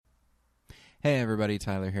Hey everybody,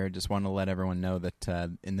 Tyler here. Just want to let everyone know that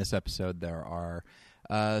in this episode there are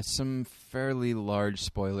some fairly large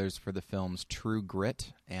spoilers for the films True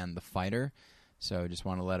Grit and The Fighter. So just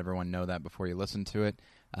want to let everyone know that before you listen to it.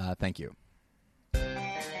 Thank you.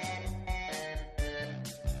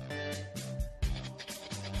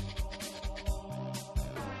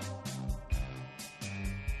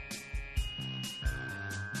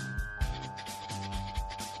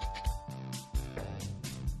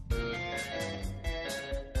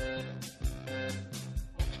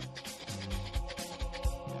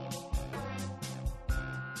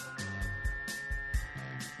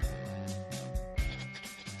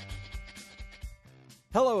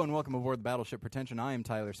 Hello and welcome aboard the Battleship Pretension. I am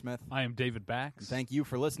Tyler Smith. I am David Bax. And thank you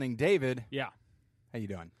for listening. David. Yeah. How you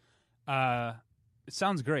doing? It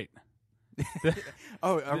sounds great.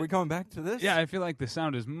 Are we going back to this? Yeah, I feel like the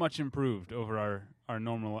sound is much improved over our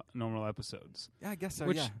normal episodes. Yeah, I guess so,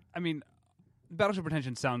 Which, yeah. I mean, Battleship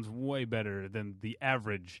Pretension sounds way better than the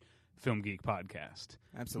average Film Geek podcast.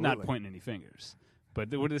 Absolutely. Not pointing any fingers. But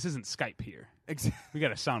this isn't Skype here. We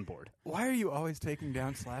got a soundboard. Why are you always taking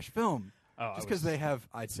down /film? Oh, just because they have,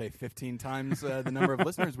 I'd say, 15 times the number of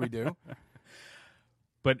listeners we do.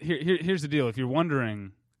 But here's the deal. If you're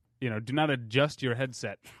wondering, do not adjust your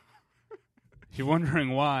headset. If you're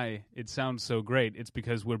wondering why it sounds so great, it's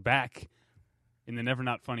because we're back in the Never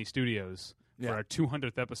Not Funny studios for our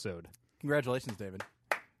 200th episode. Congratulations, David.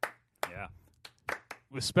 Yeah.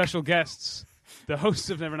 With special guests, the hosts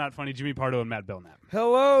of Never Not Funny, Jimmy Pardo and Matt Belknap.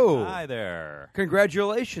 Hello. Hi there.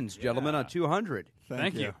 Congratulations, gentlemen, on 200.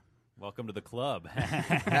 Thank you. Welcome to the club. I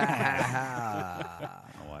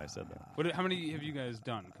don't know why I said that. How many have you guys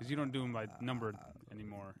done? Because you don't do them by number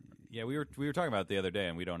anymore. Yeah, we were talking about it the other day,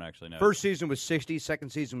 and we don't actually know. First season was 60, second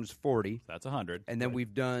season was 40. That's 100. And then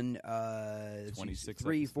we've done 26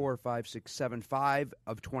 3, 4, 5, 6, 7, 5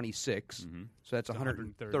 of 26. Mm-hmm. So that's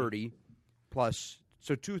 130 plus.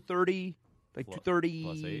 So 230, like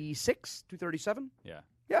 236, 237? Yeah.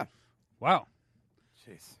 Yeah. Wow.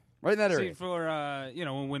 Jeez. Right in that area. See, for,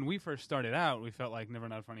 when we first started out, we felt like Never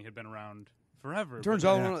Not Funny had been around forever. Turns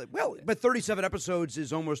out, but 37 episodes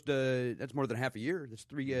is almost, that's more than half a year. That's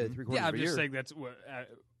three quarters of a year. Yeah, I'm just saying that's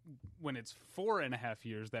when it's 4.5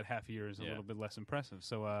 years, that half year is a little bit less impressive.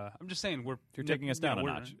 So I'm just saying you're taking us down a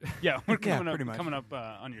notch. Yeah, we're coming up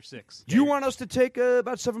on your 6. Do you want us to take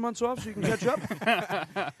about 7 months off so you can catch up?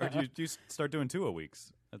 Or do you start doing 2 a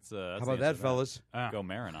weeks? That's how about that, fellas? Go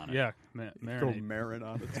marin on it. Yeah, marinate. Go marin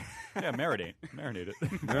on it. Yeah, marinate it.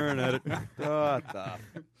 Marinate it.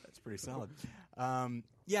 That's pretty solid.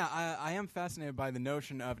 I am fascinated by the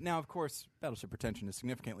notion of, now, of course, Battleship Pretension is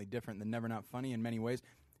significantly different than Never Not Funny in many ways.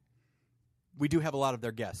 We do have a lot of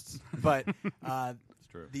their guests, but it's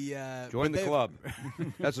true. Join the club.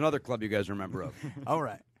 That's another club you guys are a member of. All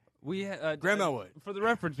right. We Graham Elwood. For the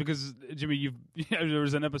reference, because Jimmy, there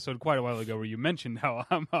was an episode quite a while ago where you mentioned how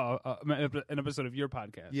an episode of your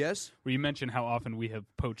podcast. Yes, where you mentioned how often we have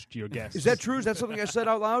poached your guests. Is that true? Is that something I said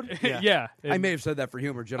out loud? Yeah. I may have said that for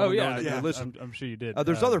humor, gentlemen. Oh yeah, listen. I'm sure you did.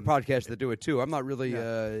 There's other podcasts that do it too. I'm not really.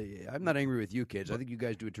 I'm not angry with you kids. I think you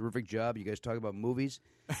guys do a terrific job. You guys talk about movies.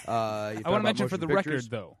 I want to mention for the record,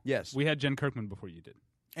 though. Yes, we had Jen Kirkman before you did,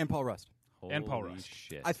 and Paul Rust. And Paul Rust.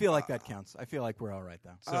 Shit. I feel like that counts. I feel like we're all right,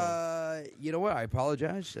 though. So. You know what? I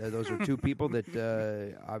apologize. Those are 2 people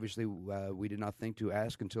that obviously we did not think to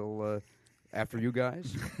ask until after you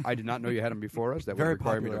guys. I did not know you had them before us. That would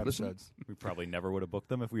require me to listen. We probably never would have booked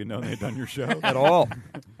them if we had known they'd done your show. At all.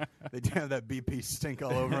 They do have that BP stink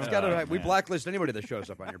all over them. We blacklist anybody that shows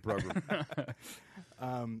up on your program.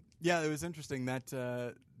 It was interesting that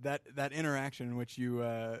that interaction in which you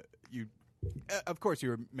of course, you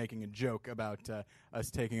were making a joke about us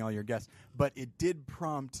taking all your guests, but it did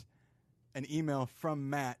prompt an email from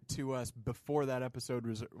Matt to us before that episode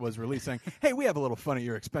was released saying, hey, we have a little fun at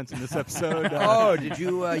your expense in this episode. Did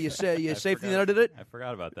you you safety netted it? I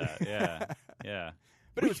forgot about that, yeah.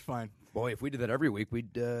 But it was fine. Boy, if we did that every week, you'd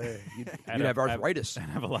have arthritis. I'd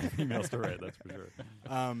have a lot of emails to write, that's for sure.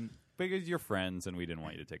 Because you're friends, and we didn't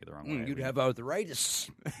want you to take it the wrong way. You'd have arthritis.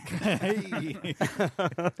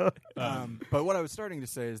 But what I was starting to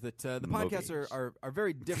say is that the podcasts are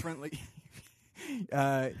very differently.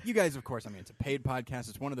 You guys, of course, it's a paid podcast.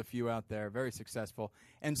 It's one of the few out there, very successful.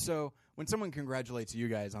 And so when someone congratulates you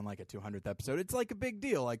guys on like a 200th episode, it's like a big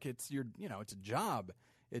deal. Like it's it's a job.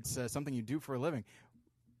 It's something you do for a living.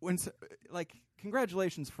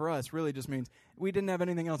 Congratulations for us really just means we didn't have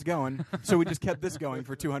anything else going, so we just kept this going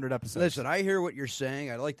for 200 episodes. Listen, I hear what you're saying.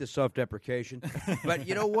 I like the self-deprecation. But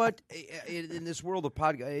you know what? In this world of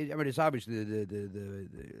podcast, it's obviously the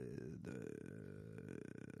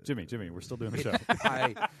Jimmy, we're still doing the show.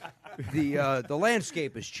 the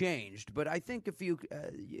landscape has changed. But I think if you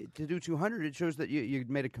to do 200, it shows that you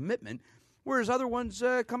made a commitment, whereas other ones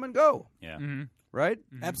come and go. Yeah. Mm-hmm. Right?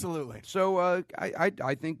 Mm-hmm. Absolutely. So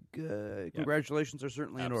I think congratulations are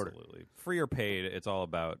certainly in order. Absolutely. Free or paid, it's all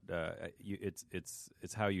about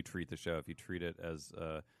it's how you treat the show. If you treat it as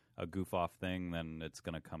a goof off thing, then it's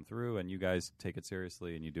going to come through, and you guys take it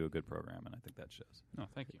seriously and you do a good program, and I think that shows. Oh,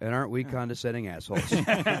 thank you. And aren't we condescending assholes?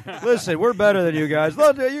 Listen, we're better than you guys.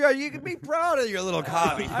 Look, you can be proud of your little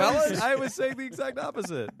hobby, fellas. I was saying the exact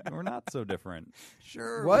opposite. We're not so different.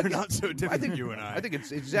 Sure. What? We're not so different, you and I. I think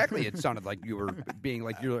it's exactly. It sounded like you were being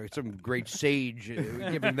like you're like some great sage,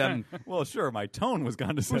 giving them. Well, sure, my tone was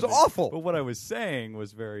condescending. It was awful. But what I was saying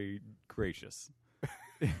was very gracious.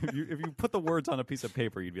 If you put the words on a piece of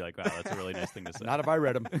paper, you'd be like, wow, that's a really nice thing to say. Not if I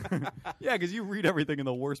read them. Yeah, because you read everything in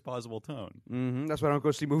the worst possible tone. Mm-hmm. That's why I don't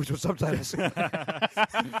go see movies with subtitles.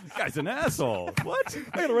 Guy's an asshole. What?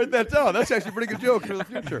 I gotta write that down. That's actually a pretty good joke for the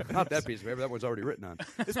future. Not that piece of paper. That one's already written on.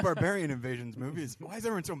 This Barbarian Invasions movie why is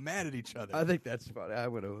everyone so mad at each other? I think that's fun.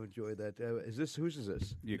 I'm going to enjoy that. Whose is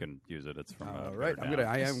this? You can use it. It's from All right. Fair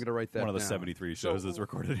I Down. am gonna write that. One of the down. 73 shows that's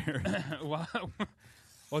recorded here.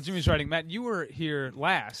 While Jimmy's writing, Matt, you were here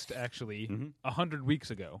last, actually, 100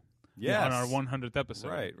 weeks ago. Yes. On our 100th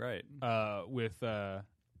episode. Right. With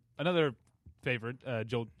another favorite,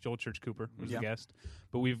 Joel Church Cooper was the guest.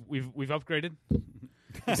 But we've upgraded.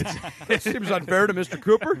 It seems unfair to Mr.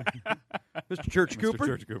 Cooper, Mr. Church Cooper.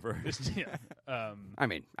 Church Cooper. I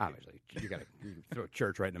mean, obviously, you throw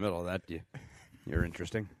church right in the middle of that. You're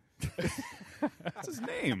interesting. That's his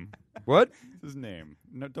name. What? That's his name.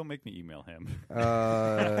 No, don't make me email him.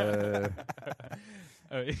 That's.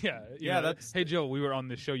 Hey, Joel, we were on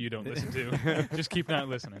this show you don't listen to. Just keep not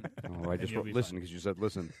listening. Oh, I just wrote listen because you said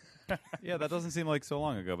listen. Yeah, that doesn't seem like so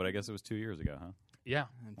long ago, but I guess it was 2 years ago, huh? Yeah.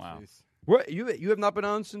 Wow. What you have not been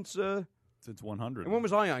on since? Since 100. And when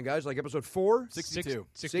was I on, guys? Like episode 4? 62.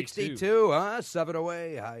 62. 7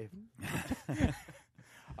 away.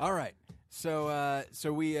 All right. So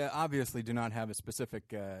we obviously do not have a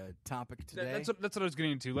specific topic today. That's what I was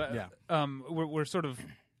getting into. Yeah. We're sort of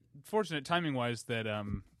fortunate timing-wise that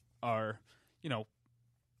our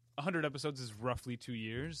 100 episodes is roughly 2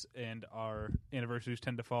 years, and our anniversaries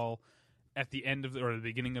tend to fall at the end of or the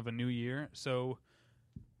beginning of a new year. So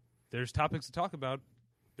there's topics to talk about.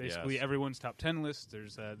 Basically, everyone's top 10 list.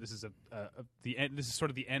 There's this is the end. This is sort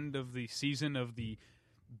of the end of the season of the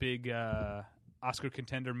big Oscar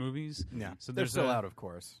contender movies. Yeah, so they're still out, of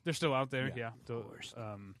course. They're still out there. Yeah, of course.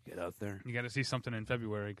 Get out there. You got to see something in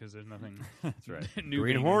February because there's nothing. That's right. New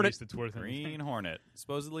Green being Hornet. released that's worth anything. Green Hornet.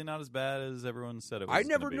 Supposedly not as bad as everyone said it was. I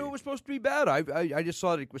never knew it was supposed to be bad. I just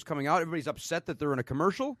saw it was coming out. Everybody's upset that they're in a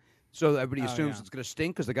commercial, so everybody assumes it's going to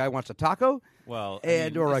stink because the guy wants a taco. Well,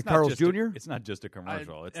 or like it's not Carl's just Jr. It's not just a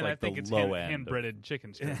commercial. It's and like I think the it's low end. hand-breaded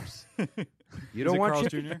chicken strips. You don't Is it want Carl's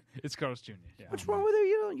chicken? Jr.? It's Carl's Jr. Yeah. What's wrong with it?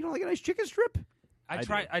 You don't like a nice chicken strip?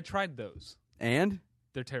 I tried those. And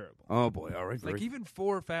They're terrible. oh boy, all right. Like even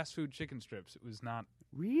 4 fast food chicken strips, it was not.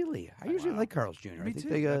 Really, I usually like Carl's Jr. I Me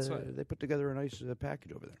think too. That's why. they put together a nice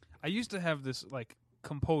package over there. I used to have this like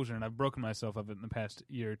compulsion, and I've broken myself of it in the past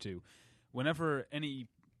year or two. Whenever any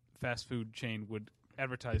fast food chain would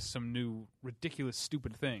advertise some new ridiculous,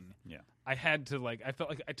 stupid thing, I had to I felt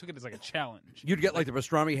like I took it as like a challenge. You'd get like the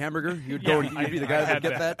pastrami hamburger. You'd go and you'd be the guy that would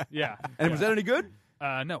get that. Yeah. And was that any good?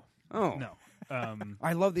 No. Oh No.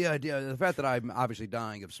 I love the idea, the fact that I'm obviously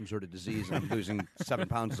dying of some sort of disease and I'm losing 7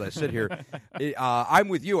 pounds as I sit here. I'm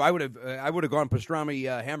with you. I would have gone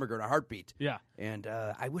pastrami hamburger in a heartbeat. Yeah. And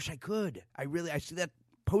I wish I could. I see that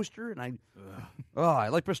poster and I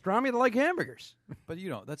like pastrami. I like hamburgers. But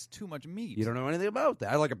that's too much meat. You don't know anything about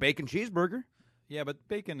that. I like a bacon cheeseburger. Yeah, but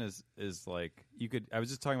bacon is like you could. I was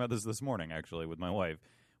just talking about this morning actually with my wife.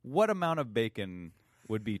 What amount of bacon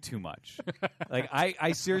would be too much? Like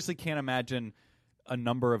I seriously can't imagine a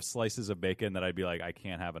number of slices of bacon that I'd be like, I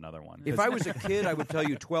can't have another one. If I was a kid, I would tell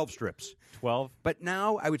you 12 strips. 12? But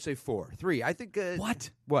now I would say 3. I think. What?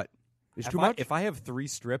 It's too much? If I have 3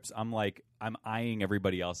 strips, I'm eyeing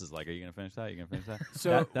everybody else's like, are you going to finish that? Are you going to finish that?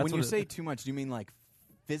 So that's when you what say too much, do you mean like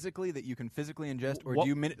physically that you can physically ingest, or Well- do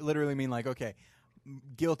you literally mean like, okay,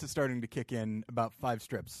 guilt is starting to kick in about 5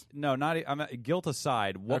 strips? No, not. Guilt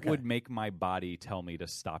aside, what Okay. would make my body tell me to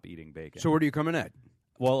stop eating bacon? So where do you come in at?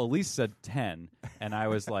 Well, Elise said 10, and I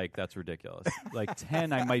was like, that's ridiculous. Like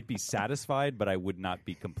 10, I might be satisfied, but I would not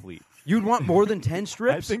be complete. You'd want more than 10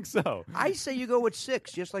 strips? I think so. I say you go with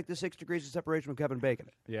 6, just like the 6 degrees of separation with Kevin Bacon.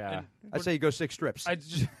 Yeah. I say you go 6 strips.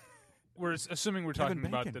 We're assuming we're Kevin talking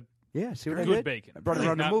about Bacon. Yeah, see what I Good did? bacon. I brought it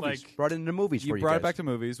around to Not movies. like- Brought it into movies You for you brought guys. it back to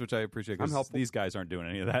movies, which I appreciate I'm because helpful. these guys aren't doing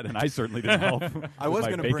any of that, and I certainly didn't help. I was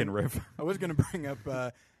going to bring riff. I was going to bring up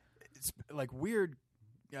like weird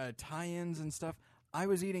tie-ins and stuff. I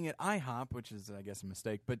was eating at IHOP, which is, I guess, a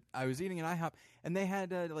mistake, but I was eating at IHOP, and they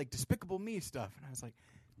had like Despicable Me stuff, and I was like,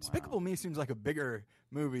 Despicable Me seems like a bigger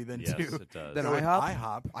movie than Yes, to it does. Then go with IHOP?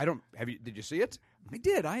 IHOP. I don't. Have you? Did you see it? I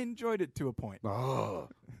did. I enjoyed it to a point. Oh,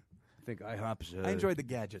 I think IHOP's. I enjoyed the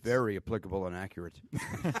gadgets. Very applicable and accurate.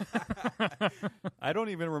 I don't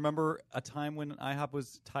even remember a time when IHOP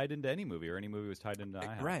was tied into any movie or any movie was tied into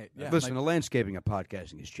IHOP. Right. Yeah. Listen, the landscaping of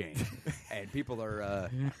podcasting has changed, and people are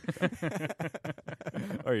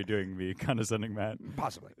Are you doing me condescending, Matt?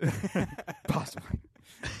 possibly.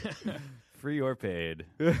 Free or paid.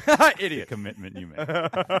 Idiot commitment you make.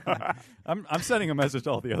 I'm sending a message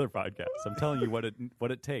to all the other podcasts. I'm telling you what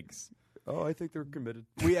it takes. Oh, I think they're committed.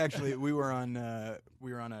 we were on a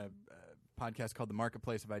podcast called The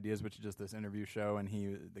Marketplace of Ideas, which is just this interview show, and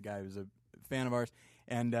the guy was a fan of ours,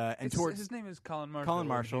 and towards his name is Colin Marshall. Colin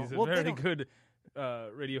Marshall. He's a Well, they very don't- good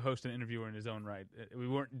radio host and interviewer in his own right. We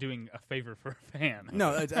weren't doing a favor for a fan.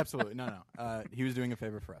 No, it's absolutely no. He was doing a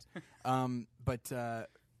favor for us.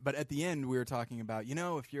 But at the end, we were talking about,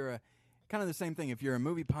 if you're kind of the same thing. If you're a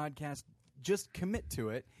movie podcast, just commit to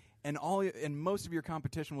it, and most of your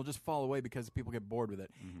competition will just fall away because people get bored with it.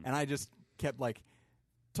 Mm-hmm. And I just kept like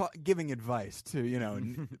giving advice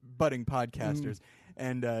to budding podcasters,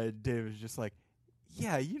 and Dave was just like,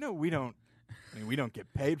 "Yeah, we don't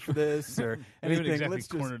get paid for this or We anything. haven't exactly Let's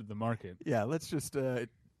just cornered the market. let's just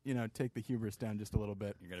take the hubris down just a little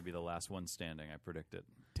bit." You're going to be the last one standing. I predict it.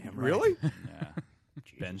 Damn right. Really? Yeah.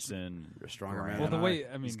 Benson. You're a stronger Grant. man. Well, the way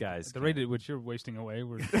These guys at the can't. rate at which you're wasting away,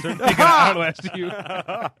 we're certainly going to outlast you.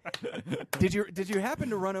 Did you happen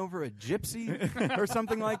to run over a gypsy or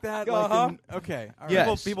something like that? Uh-huh. Okay. All right.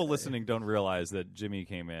 Yes. People listening don't realize that Jimmy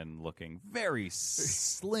came in looking very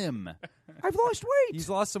slim. I've lost weight. He's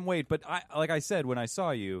lost some weight, but like I said, when I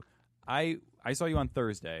saw you, I saw you on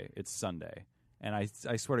Thursday. It's Sunday, and I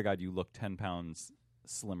swear to God, you look 10 pounds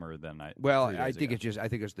slimmer than I. Well, 3 I days think ago. I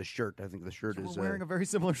think it's the shirt. I think the shirt You is were wearing a very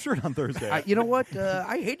similar shirt on Thursday. you know what?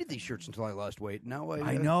 I hated these shirts until I lost weight. Now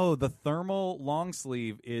I know the thermal long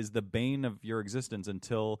sleeve is the bane of your existence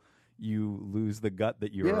until you lose the gut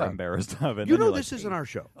that you are Yeah. embarrassed of. And You then know you're this like, isn't our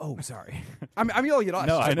show. Oh, sorry. I'm yelling at us.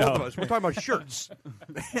 No, It's I both know. of us. We're talking about shirts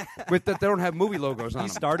with that they don't have movie logos on He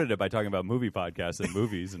them. started it by talking about movie podcasts and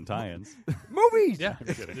movies and tie-ins. Movies. Yeah,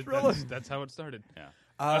 that's how it started.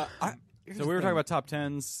 Yeah. Here's So the we were thing. talking about top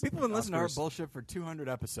tens. People have been listening to our Oscars. bullshit for 200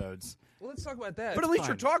 episodes. Well, let's talk about that. But at least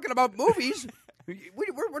you're talking about movies. We're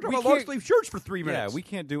talking about long can't- sleeve shirts for 3 Yeah, minutes. we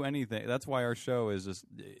can't do anything. That's why our show is just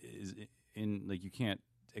in like you can't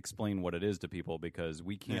explain what it is to people because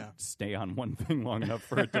we can't Yeah. stay on one thing long enough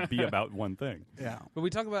for it to be about one thing. Yeah. But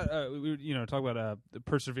we talk about the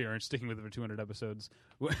perseverance, sticking with it for 200 episodes.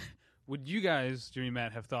 Would you guys, Jimmy,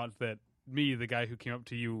 Matt, have thought that me, the guy who came up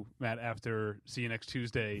to you, Matt, after See You Next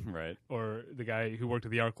Tuesday, Right. or the guy who worked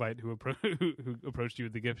at the ArcLight who approached you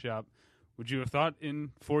at the gift shop, would you have thought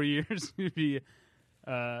in 4 years you'd be,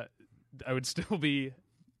 I would still be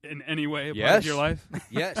in any way a part Yes. of your life?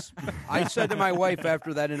 Yes. I said to my wife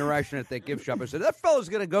after that interaction at that gift shop, I said, that fellow's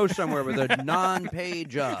going to go somewhere with a non-paid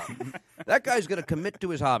job. That guy's going to commit to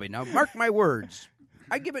his hobby. Now, mark my words.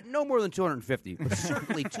 I give it no more than 250, but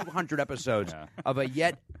certainly 200 episodes Yeah. of a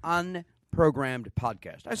yet unprogrammed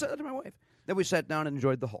podcast. I said that to my wife. Then we sat down and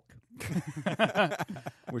enjoyed the Hulk.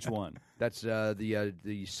 Which one? That's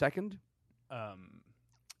the second.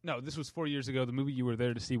 No, this was 4 years ago. The movie you were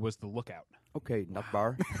there to see was The Lookout. Okay, nut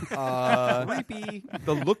bar. Creepy.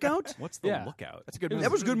 The Lookout? What's the Yeah. lookout? That's a good It movie.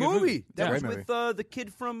 That was a good It was a good movie. movie. That Yeah. was Great with movie. the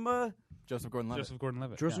kid from Joseph Gordon-Levitt. Joseph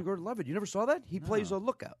Gordon-Levitt. Joseph Gordon-Levitt. You never saw that? He plays a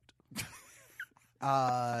lookout.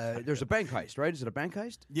 There's a bank heist, right? Is it a bank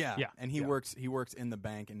heist? Yeah. Yeah. And he Yeah. works in the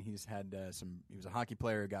bank, and he's had he was a hockey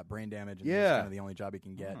player, got brain damage, and Yeah. that's kind of the only job he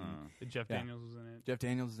can get. And Jeff Yeah. Daniels was in it. Jeff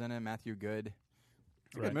Daniels is in it, Matthew Good.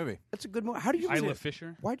 It's a Right. good movie. That's a good movie. How do you? Isla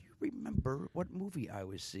Fisher. Why do you remember what movie I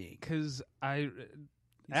was seeing? Because I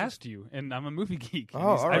asked you, and I'm a movie geek. Oh,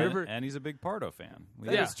 all right. I remember, And he's a big Pardo fan.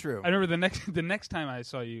 That is true. I remember the next time I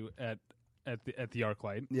saw you at the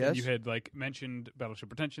ArcLight. Yes. And you had mentioned Battleship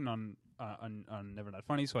Pretension on Never Not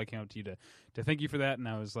Funny, so I came up to you to thank you for that, and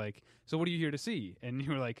I was like, so what are you here to see? And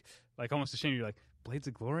you were like almost ashamed. You're like, Blades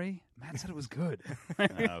of Glory? Matt said it was good.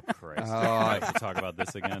 Oh, Christ. Oh. I have to talk about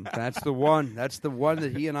this again. That's the one. That's the one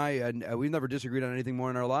that he and I we've never disagreed on anything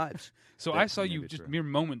more in our lives. So That I saw may you be just true. mere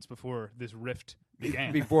moments before this rift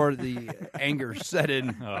began. Before the anger set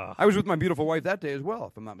in, Ugh. I was with my beautiful wife that day as well,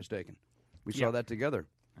 if I'm not mistaken. We saw Yeah. that together.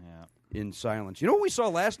 Yeah. in silence. You know what we saw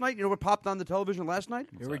last night? You know what popped on the television last night?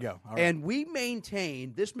 Here we go. All right. And we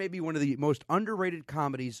maintain this may be one of the most underrated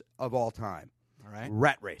comedies of all time. All right.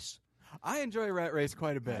 Rat Race. I enjoy Rat Race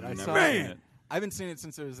quite a bit. I never saw seen it. it. I haven't seen it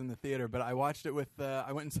since it was in the theater, but I watched it with.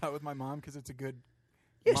 I went and saw it with my mom because it's a good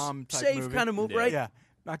Yes, mom type safe movie. kind of movie, Yeah. right? Yeah,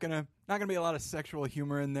 not gonna be a lot of sexual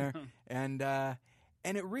humor in there, and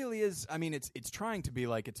it really is. I mean, it's trying to be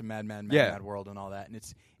like it's a Mad world and all that, and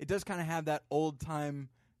it does kind of have that old time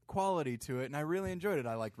quality to it, and I really enjoyed it.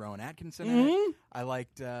 I liked Rowan Atkinson in it. I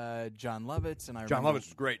liked John Lovitz, and I John remember, Lovitz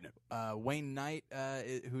was great in it. Wayne Knight,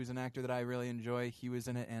 who's an actor that I really enjoy. He was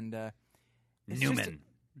in it, and it's Newman.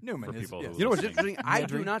 Newman For is, people yes. who- You know what's interesting? I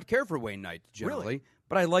Landry? do not care for Wayne Knight generally, Really?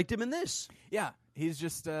 but I liked him in this. Yeah, he's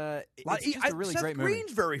just it's just a really Seth great movie.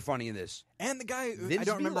 Green's very funny in this. And the guy, who- I Vince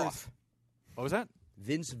don't remember. Viloff. What was that?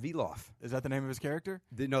 Vince Viloff. Is that the name of his character?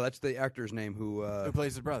 No, that's the actor's name who Who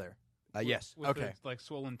plays his brother? yes. With Okay. the, like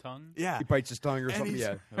swollen tongue. Yeah. He bites his tongue or And something.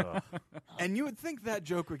 he's- Yeah. Ugh. And you would think that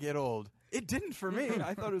joke would get old. It didn't for me.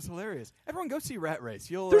 I thought it was hilarious. Everyone go see Rat Race.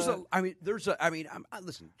 You'll Listen,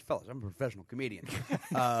 fellas, I'm a professional comedian.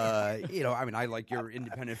 I like your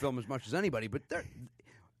independent film as much as anybody, but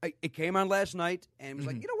it came on last night, and it was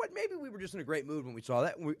like, you know what? Maybe we were just in a great mood when we saw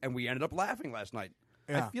that, and we ended up laughing last night.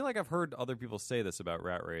 Yeah. I feel like I've heard other people say this about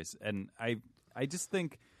Rat Race, and I just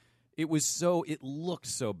think it looked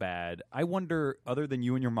so bad. I wonder, other than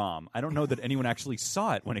you and your mom, I don't know that anyone actually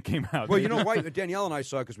saw it when it came out. Well, you know why? Danielle and I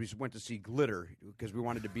saw it because we went to see Glitter because we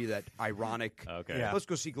wanted to be that ironic. Okay. Yeah. Let's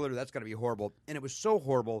go see Glitter. That's got to be horrible. And it was so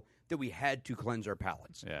horrible that we had to cleanse our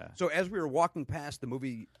palates. Yeah. So as we were walking past the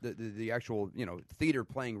movie, the actual theater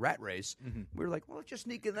playing Rat Race, we were like, well, let's just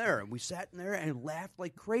sneak in there. And we sat in there and laughed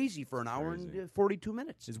like crazy for an hour and 42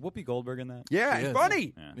 minutes. Is Whoopi Goldberg in that? Yeah, She it's is.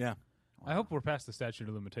 funny. Yeah. Yeah. I hope we're past the statute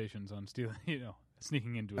of limitations on stealing,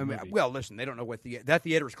 sneaking into a I mean, movie. well, listen, they don't know what that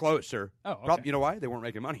theater is closed, sir. Oh, okay. You know why? They weren't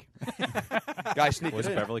making money. Guy sneaking Was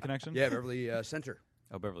it in. Beverly Connection? Yeah, Beverly Center.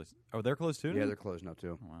 Oh, Beverly. Oh, they're closed too? Yeah, they're closed now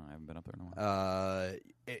too. Oh, wow, I haven't been up there in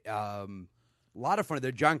a while. A lot of fun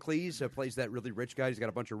there. John Cleese plays that really rich guy. He's got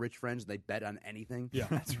a bunch of rich friends. They bet on anything. Yeah.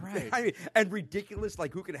 That's right. I mean, and ridiculous,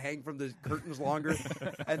 like who can hang from the curtains longer.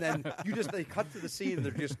 And then they cut to the scene, and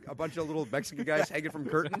they're just a bunch of little Mexican guys hanging from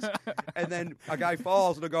curtains. And then a guy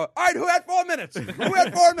falls, and they'll go, all right, who had 4 minutes? Who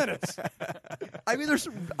had 4 minutes? I mean, there's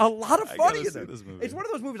a lot of I funny gotta in see it. this movie. It's one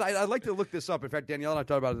of those movies, I'd like to look this up. In fact, Danielle and I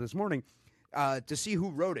talked about it this morning, to see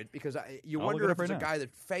who wrote it, because you I'll wonder look it if up it's right a now. guy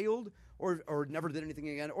that failed or never did anything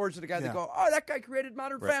again, or is it a guy that Yeah. go, oh, that guy created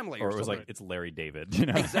Modern Right. Family, Or it was something. like, it's Larry David. You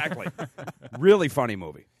know? Exactly. Really funny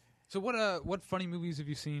movie. So what funny movies have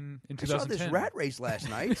you seen in I saw 2010? this Rat Race last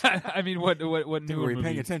night. I mean, what Were newer you paying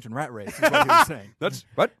movie? attention? Rat Race is what he was saying. That's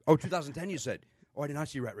what? Oh, 2010. You said. Oh, I did not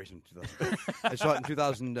see Rat Race in 2010. I saw it in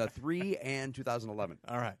 2003 and 2011.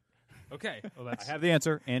 All right. Okay, well I that's have the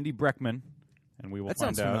answer. Andy Breckman. And we will That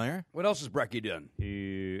find sounds out. familiar. What else has Brecky done?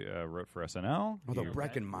 He wrote for SNL. Although He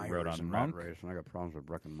Breckenmeyer wrote is on in Rat Monk. Race, and I got problems with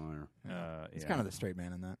Breckenmeyer. He's yeah. kind of the straight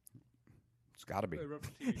man in that. It's got to be.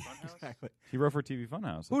 Exactly. He wrote for TV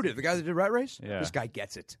Funhouse. Who did? The guy that did Rat Race? Yeah. This guy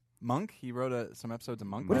gets it. Monk. He wrote some episodes of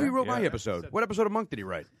Monk. What if he there. wrote my Yeah. episode? What episode of Monk did he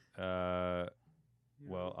write?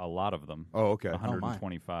 Well, a lot of them. Oh, okay.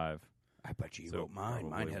 125. I bet you he So wrote mine. Mine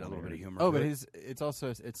probably had a little one bit of of humor. Oh, to but it. it's also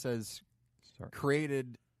it says Sorry.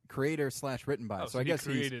 creator/written by. Oh, so I he guess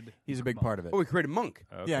created he's a big part of it. Oh, he created Monk.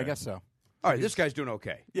 Yeah, I Okay. guess so. All right, this guy's doing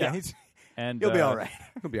okay. Yeah, he's And he'll be all right.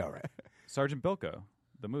 He'll be all right. Sergeant Bilko,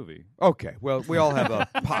 the movie. Okay. Well, we all have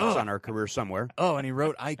pots on our career somewhere. Oh, and he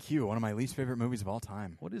wrote IQ, one of my least favorite movies of all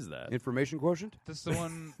time. What is that? Information quotient? That's the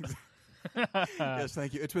one. Yes,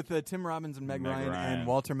 thank you. It's with Tim Robbins and Meg, Meg Ryan, Ryan. and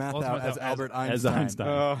Walter Matthau Matthau as as- Albert As Einstein. Einstein.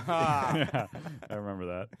 Yeah, I remember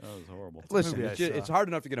that. That was horrible. Listen, movie I saw. it's hard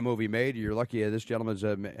enough to get a movie made. You're lucky this gentleman's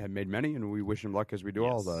have made many, and we wish him luck as we do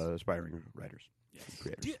all Yes. the aspiring writers.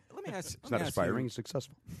 Creators. Let me ask. It's not aspiring; it's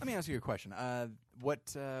successful. Let me ask you a question. Well,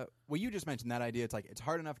 you just mentioned that idea. It's like it's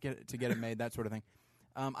hard enough to get it made, that sort of thing.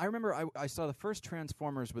 I remember I saw the first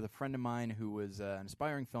Transformers with a friend of mine who was an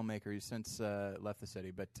aspiring filmmaker. He's since left the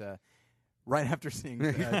city, but right after seeing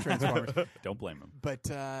Transformers. Don't blame him. But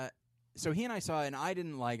so he and I saw it, and I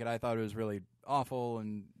didn't like it. I thought it was really awful,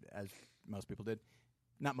 and as most people did.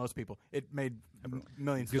 Not most people. It made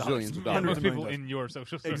millions of dollars. Gazillions of dollars. Yeah, Hundreds most of people millions in your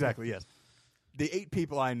social circle. Exactly, yes. The 8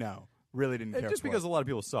 people I know really didn't care Just for because it. a lot of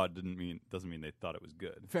people saw it doesn't mean they thought it was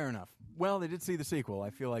good. Fair enough. Well, they did see the sequel. I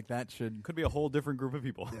feel like that should... Could be a whole different group of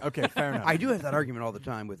people. Okay, fair enough. I do have that argument all the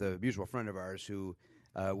time with a mutual friend of ours who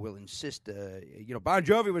will insist, Bon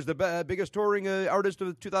Jovi was the biggest touring artist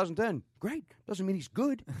of 2010. Great. Doesn't mean he's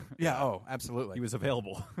good. Yeah. Oh, absolutely. He was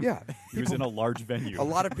available. Yeah. He was in a large venue. A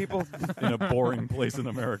lot of people, in a boring place in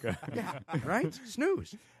America. right?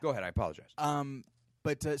 Snooze. Go ahead. I apologize.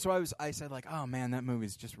 But so I said like, oh man, that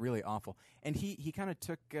movie's just really awful. And he kind of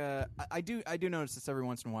took. I do notice this every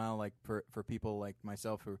once in a while, like for people like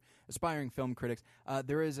myself who are aspiring film critics.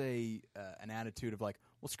 There is an attitude of like,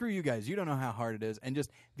 well, screw you guys, you don't know how hard it is, and just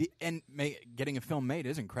getting a film made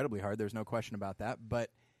is incredibly hard. There's no question about that. But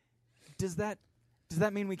does that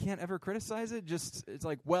mean we can't ever criticize it? Just it's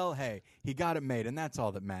like, well, hey, he got it made, and that's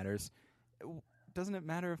all that matters. Doesn't it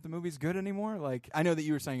matter if the movie's good anymore? Like, I know that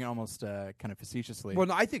you were saying it almost kind of facetiously. Well,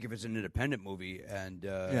 no, I think if it's an independent movie, and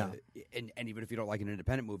Yeah. and even if you don't like an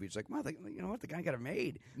independent movie, it's like, well, you know what, the guy got it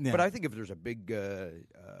made. Yeah. But I think if there's a big,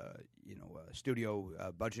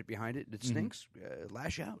 studio budget behind it, it stinks.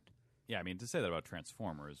 Lash out. Yeah, I mean, to say that about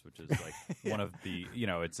Transformers, which is like one of the,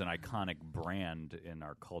 it's an iconic brand in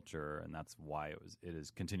our culture, and that's why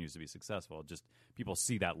it continues to be successful. Just people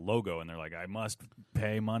see that logo and they're like, I must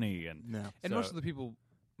pay money. And And so-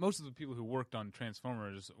 most of the people who worked on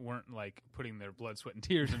Transformers weren't like putting their blood, sweat, and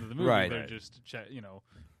tears into the movie. Right. They're Right. just,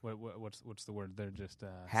 what's the word? They're just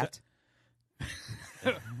Hat.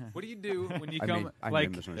 What do you do when you I come? mean, I like,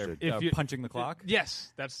 misunderstood. if you- punching the clock.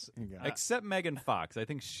 yes, that's You got it. Except Megan Fox, I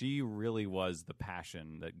think she really was the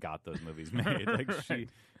passion that got those movies made. Like Right.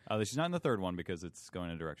 she's not in the third one because it's going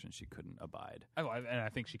in a direction she couldn't abide. and I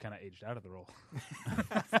think she kind of aged out of the role.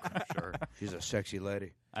 Sure, She's a sexy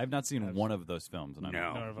lady. I've not seen one of those films, and I'm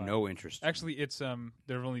Nor have I. No interest. Actually, it's there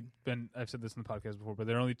have only been, I've said this in the podcast before, but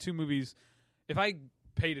there are only two movies. If I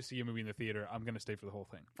pay to see a movie in the theater, I'm going to stay for the whole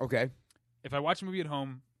thing. Okay. If I watch a movie at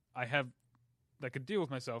home, I have like a deal with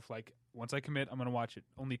myself. Like once I commit, I'm going to watch it.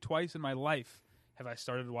 Only twice in my life have I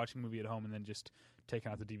started watching a movie at home and then just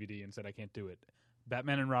taken out the DVD and said I can't do it.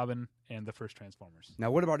 Batman and Robin and the first Transformers. Now,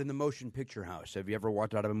 what about in the motion picture house? Have you ever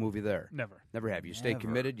walked out of a movie there? Never. Never have. You stay Never.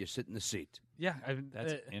 committed. You sit in the seat. Yeah,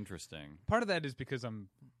 That's interesting. part of that is because I'm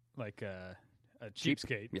like a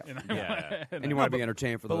cheapskate. Yeah. And Yeah. And you want to be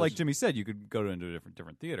entertained for But those. like Jimmy said, you could go into a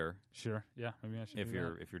different theater Sure. Yeah. Maybe I should. if do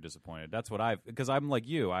you're disappointed. That's what because I'm like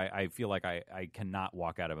you. I feel like I cannot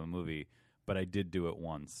walk out of a movie, but I did do it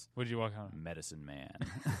once. What did you walk out? Medicine Man.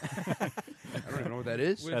 I don't even know what that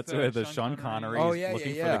is. With, That's uh, with Sean Sean Connery. Oh, yeah,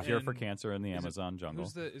 looking yeah, for the cure for And cancer in the is it- Amazon jungle.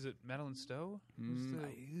 Is it Madeline Stowe? Who's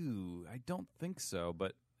the- I don't think so,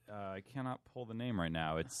 but I cannot pull the name right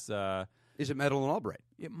now. It's Is it Madeline Albright?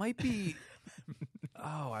 it might be.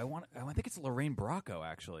 I think it's Lorraine Bracco.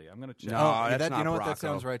 Actually, I'm gonna check. No, yeah, that's that- not you know what? Bracco. That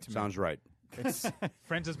sounds right to me. Sounds right. It's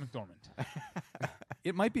Frances McDormand.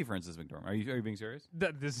 It might be Frances McDormand. Are you being serious?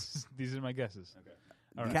 These are my guesses. Okay.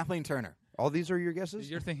 All right. Kathleen Turner. All these are your guesses?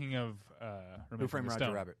 You're thinking of Who Framed Roger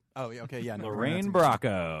Stone. Rabbit? Oh, yeah, okay, yeah. no, Lorraine that's-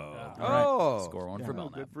 Bracco. Oh. All right. Score one Yeah. for Well,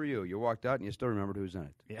 Belknap. good for you. You walked out and you still remembered who's in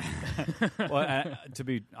it. Yeah. Well, to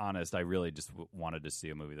be honest, I really just wanted to see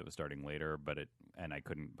a movie that was starting later, and I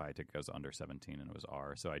couldn't buy a ticket. I was under 17 and it was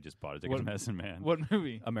R, so I just bought a ticket to Medicine Man. What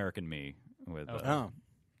movie? American Me with Oh,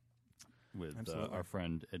 absolutely. our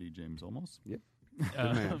friend Eddie James Olmos. Good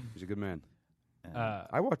man. He's a good man. Uh,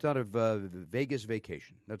 I walked out of Vegas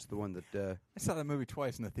Vacation. That's the one that. I saw that movie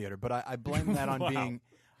twice in the theater, but I blame that on Wow. being.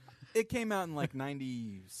 It came out in like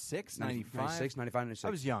 96, 95. 96, 95, 96. I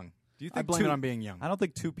was young. Do you I blame it on being young. I don't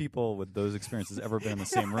think two people with those experiences ever been in the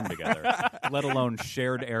same room together, let alone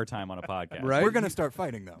shared airtime on a podcast. Right. We're going to start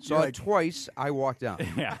fighting, though. Saw You're it like, twice. I walked out.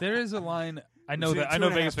 Yeah. there is a line. I know Two- that I two know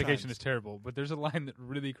and a Vegas half Vacation times. is terrible, but there's a line that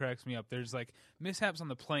really cracks me up. There's like mishaps on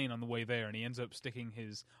the plane on the way there, and he ends up sticking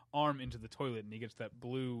his arm into the toilet, and he gets that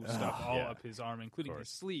blue stuff all yeah. up his arm, including his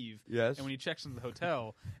sleeve. Yes. And when he checks into the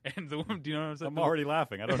hotel, and the woman, do you know what I'm saying? I'm already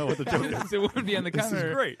laughing. I don't know what the joke is. The woman behind the This is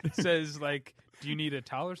counter great. says like, "Do you need a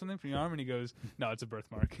towel or something for your arm?" And he goes, "No, it's a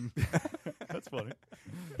birthmark." That's funny.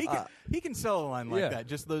 he can sell a line like yeah. that.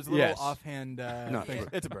 Just those little Yes. offhand No, things.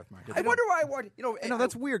 It's a birthmark. I wonder why. No,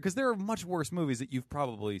 that's weird because there are much worse movies that you've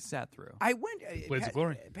probably sat through. I went. Blades of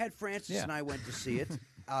Glory. Pat Francis Yeah. and I went to see it.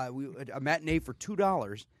 A matinee for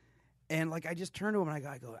 $2, and like I just turned to him and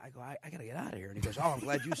I go, I gotta get out of here. And he goes, "Oh, I'm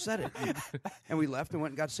glad you said it." And we left and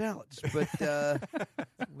went and got salads. But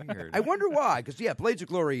Weird. I wonder why. Because Blades of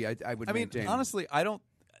Glory, I would I mean, maintain. honestly, I don't.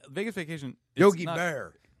 Vegas Vacation. it's Yogi not-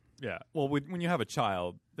 Bear. Yeah. Well, when you have a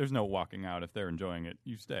child, there's no walking out. If they're enjoying it,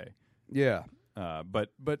 you stay. Yeah. But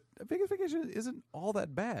Vegas Vacation isn't all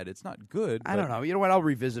that bad. It's not good. I don't know. You know what? I'll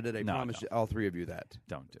revisit it. I No, promise no. all three of you that.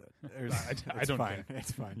 Don't do it. I don't fine. care.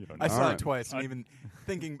 It's fine. don't I know. saw All it right. twice, and even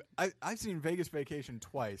thinking I've seen Vegas Vacation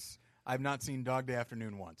twice. I've not seen Dog Day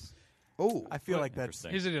Afternoon once. Oh, I feel like that's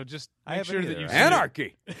Interesting. Here's the deal. Just I make haven't sure that either. you've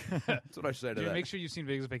anarchy. That's what I say to seen, that. make sure you've seen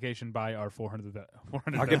Vegas Vacation by our 400th.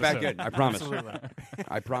 I'll get back episode. in. I promise. absolutely.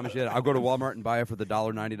 I promise you that. I'll go to Walmart and buy it for the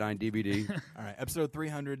 $1.99 DVD. All right, episode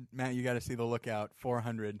 300. Matt, you got to see The Lookout.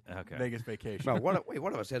 400. Okay. Vegas Vacation. Well,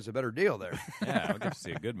 one of us has a better deal there. Yeah, I'll get to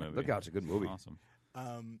see a good movie. Lookout's a good movie. Awesome.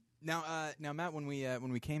 Now, Matt, when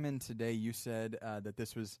we came in today, you said that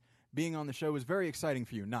this was being on the show was very exciting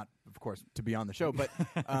for you. Not, of course, to be on the show,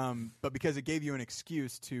 but because it gave you an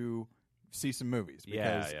excuse to see some movies.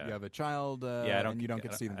 Because Yeah. you have a child, and you don't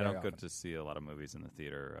get to see them I very don't often. get to see a lot of movies in the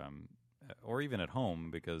theater, or even at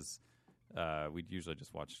home because we usually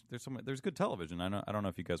just watch. There's good television. I don't know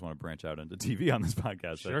if you guys want to branch out into TV on this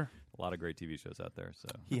podcast. Sure. A lot of great TV shows out there. So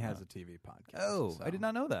He has a TV podcast. Oh, so. I did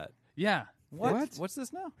not know that. Yeah. What? What's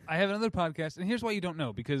this now? I have another podcast, and here's why you don't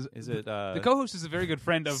know, because Is it the co-host is a very good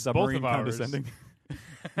friend of both submarine of ours. condescending?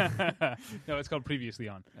 No, it's called Previously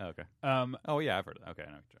On. Oh, okay. Um, Yeah, I've heard it. Okay, I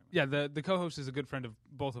know what you're talking yeah, the co-host is a good friend of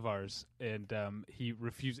both of ours, and he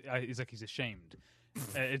refused. He's like he's ashamed.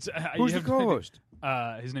 Who's the co-host?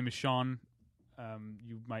 His name is Sean.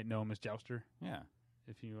 You might know him as Jouster. about. Yeah.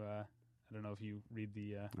 If you, I don't know if you read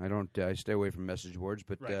the. I don't. I stay away from message boards,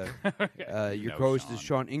 but Right. your No, co-host Sean. is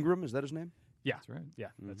Sean Ingram. Is that his name? Yeah, That's right. yeah,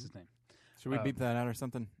 that's his name. Should we beep that out or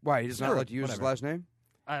something? Why? He does not Sure, let you use his whatever. last name?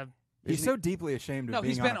 He's Isn't so deeply ashamed of No,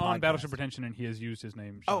 being he's been on, a on podcast. Battleship Retention, and he has used his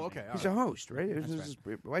name. Oh, Sean okay. Ingram. He's a host, right? That's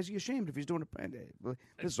Why is he ashamed if he's doing a?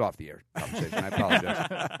 This is off the air conversation. I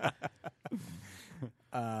apologize.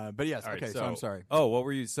 But yes, All right, okay. So I'm sorry. Oh, what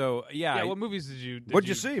were you? So yeah. Yeah, what movies did you? What'd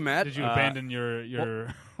you see, Matt? Did you abandon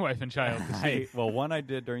your wife and child to see? One I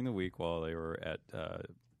did during the week while they were at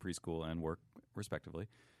preschool and work, respectively.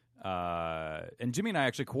 And Jimmy and I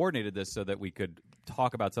actually coordinated this so that we could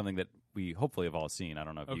talk about something that we hopefully have all seen. I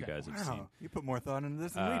don't know if you Okay. guys have seen. Wow, you put more thought into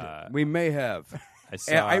this than we did. We may have. I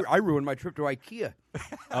saw. I ruined my trip to IKEA.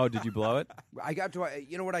 Oh, did you blow it? I got to,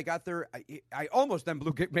 you know what? I got there. I almost then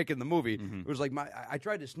blew making the movie. Mm-hmm. It was like I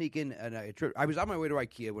tried to sneak in, and I was on my way to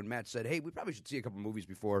IKEA when Matt said, "Hey, we probably should see a couple movies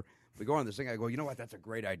before we go on this thing." I go, "You know what? That's a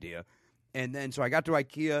great idea." And then so I got to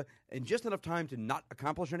IKEA in just enough time to not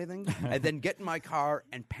accomplish anything, and then get in my car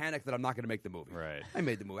and panic that I'm not going to make the movie. Right. I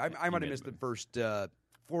made the movie. I might have made missed the the first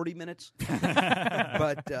 40 minutes,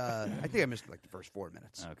 but I think I missed like the first 4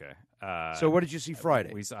 minutes. Okay. So what did you see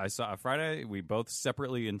Friday? I saw Friday. We both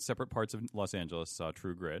separately in separate parts of Los Angeles saw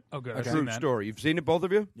True Grit, Oh, good. Okay. I've seen True that. story. You've seen it, both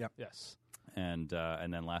of you? Yes. and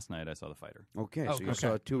then last night I saw The Fighter. Okay, Oh, so you okay.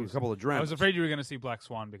 saw a couple of dramas. I was afraid you were going to see Black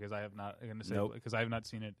Swan because I have not. I'm going to say Nope. because I have not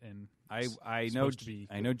seen it. And I know supposed to be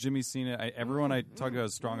I know Jimmy's seen it. Everyone I talked to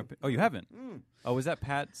has strong opinion. Oh, you haven't? Oh, was that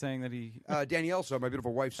Pat saying that he? Danielle saw it. My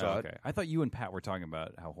beautiful wife Oh, saw okay. it. I thought you and Pat were talking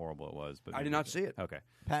about how horrible it was, but I maybe did not you see it. Okay.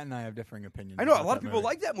 Pat and I have differing opinions. I know a about lot of that people movie.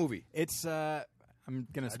 like that movie. It's. I'm gonna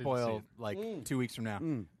didn't see spoil it. like 2 weeks from now.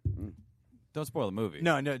 Don't spoil the movie.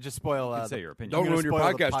 No, just spoil. You can say your opinion. Don't gonna ruin your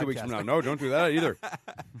spoil the podcast 2 weeks podcast. from now. No, don't do that either.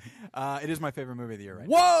 It is my favorite movie of the year right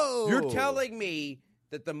now. Whoa! You're telling me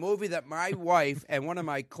that the movie that my wife and one of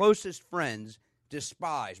my closest friends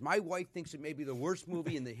despise. My wife thinks it may be the worst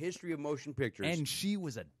movie in the history of motion pictures. And she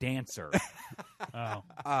was a dancer. oh,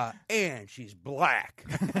 And she's black.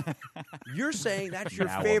 You're saying that's your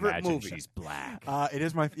Now favorite imagine movie. She's black. It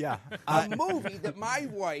is my A movie that my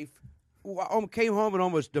wife who came home and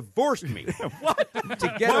almost divorced me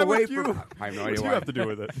to get Why away would from. you? I have no What idea do you why. have to do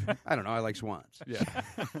with it? I don't know. I like swans. Yeah.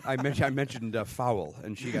 I mentioned foul,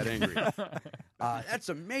 and she got angry. That's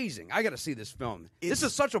amazing. I got to see this film. This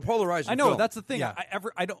is such a polarizing. I know film. that's the thing. Yeah.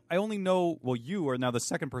 I only know. Well, you are now the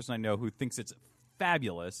second person I know who thinks it's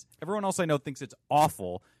fabulous. Everyone else I know thinks it's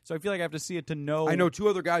awful. So I feel like I have to see it to know. I know two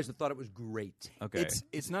other guys that thought it was great. Okay.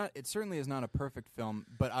 It's not. It certainly is not a perfect film,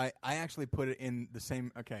 but I actually put it in the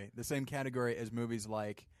same category as movies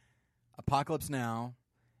like Apocalypse Now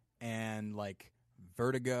and like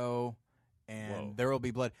Vertigo and Whoa. There Will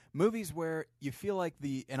Be Blood. Movies where you feel like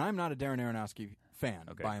and I'm not a Darren Aronofsky fan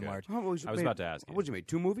Okay, by and good. large. How was I was about to ask you. What did you make?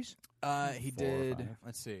 2 movies? He 4 or did. 5.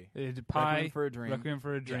 Let's see. Pie, Requiem for a Dream. Requiem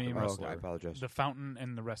for a Dream, Oh, Wrestler. okay, I apologize. The Fountain,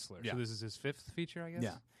 and The Wrestler. Yeah. So this is his 5th feature, I guess.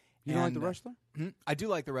 Yeah. You don't like And, The Wrestler? I do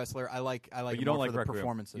like The Wrestler. I like. But it you don't more like for the Requiem.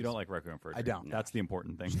 performances. You don't like Requiem for a I Dream. don't. That's the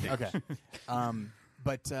important thing. Okay.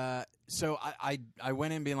 But so I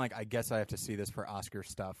went in being like, I guess I have to see this for Oscar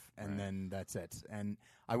stuff, and then that's it. And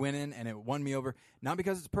I went in, and it won me over, not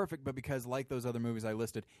because it's perfect, but because, like those other movies I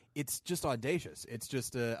listed, it's just audacious. It's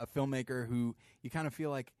just a filmmaker who you kind of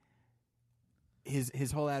feel like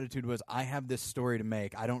his whole attitude was, I have this story to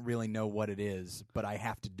make. I don't really know what it is, but I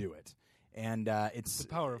have to do it. And it's The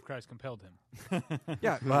power of Christ compelled him.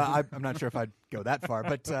 yeah. Well, I'm not sure if I'd go that far,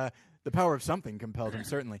 but the power of something compelled him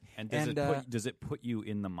certainly. And does it put you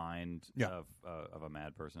in the mind Yeah. of a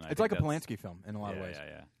mad person? It's like a Polanski film in a lot of ways.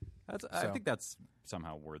 Yeah. I think that's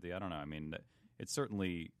somehow worthy. I don't know. I mean, it's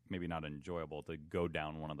certainly maybe not enjoyable to go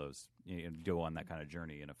down one of those, go on that kind of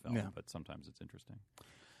journey in a film, but sometimes it's interesting.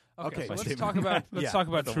 Okay, so let's Steve. talk about That's True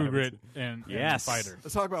the one I Grit and Fighter.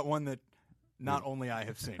 Let's talk about one that not only I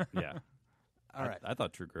have seen. Yeah. All right. I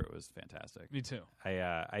thought True Grit was fantastic. Me too.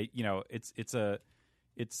 I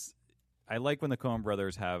like when the Coen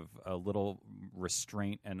brothers have a little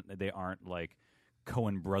restraint and they aren't like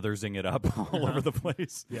Coen brothersing it up all over the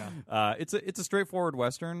place. Yeah. It's a straightforward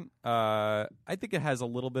Western. I think it has a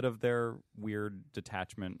little bit of their weird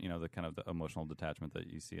detachment, the kind of the emotional detachment that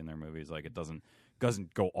you see in their movies. Like it doesn't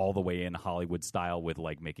go all the way in Hollywood style with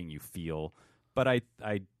like making you feel. But I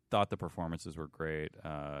thought the performances were great,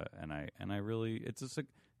 and I really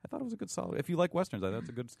I thought it was a good solid. If you like westerns, I thought it's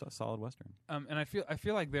a good solid western. And I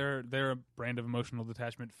feel like their brand of emotional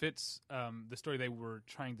detachment fits the story they were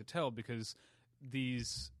trying to tell, because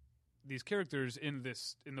these characters in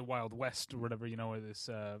the Wild West or whatever, it's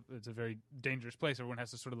a very dangerous place. Everyone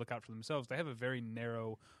has to sort of look out for themselves. They have a very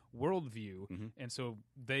narrow worldview, and so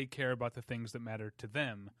they care about the things that matter to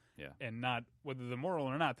them, and not whether they're moral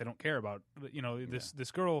or not. They don't care about.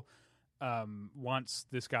 This girl wants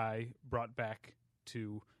this guy brought back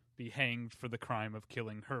to be hanged for the crime of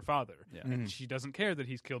killing her father. Yeah. And she doesn't care that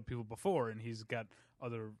he's killed people before and he's got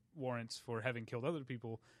other warrants for having killed other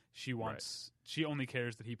people. She only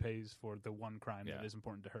cares that he pays for the one crime that is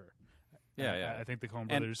important to her. Yeah. I think the Coen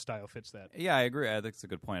Brothers style fits that. Yeah, I agree. I think it's a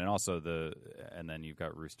good point. And also and then you've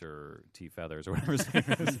got Rooster T. Feathers or whatever his name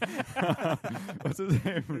is. What's his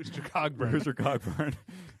name? Rooster Cogburn. Rooster Cogburn.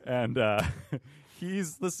 And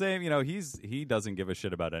he's the same. He doesn't give a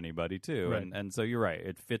shit about anybody too. Right. And so you're right.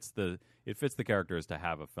 It fits the characters to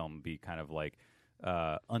have a film be kind of like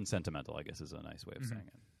unsentimental, I guess is a nice way of saying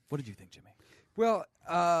it. What did you think, Jimmy? Well,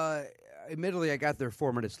 admittedly, I got there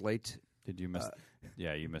 4 minutes late. Did you miss?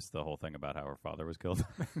 You missed the whole thing about how her father was killed.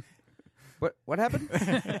 What happened?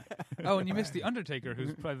 Oh, and you missed the Undertaker,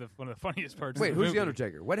 who's probably one of the funniest parts. Wait, of the who's movie. the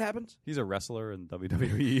Undertaker? What happens? He's a wrestler in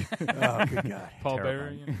WWE. Oh, good God. Paul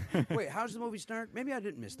Terrifying. Bearer. Wait, how does the movie start? Maybe I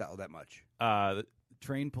didn't miss that much. The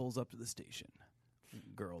train pulls up to the station.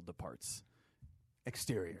 Girl departs.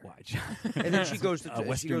 Exterior. Wide shot. And then she goes to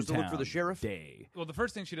look for town the sheriff. Day. Well, the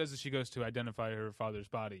first thing she does is she goes to identify her father's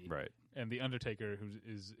body. Right. And the Undertaker, who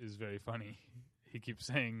is very funny, he keeps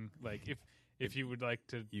saying, like, if you would like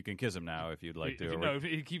to... You can kiss him now if you'd like to. No,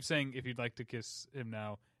 he keeps saying, if you'd like to kiss him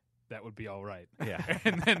now, that would be all right. Yeah.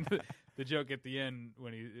 And then the joke at the end,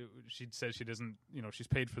 when she says she doesn't, she's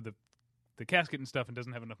paid for the casket and stuff and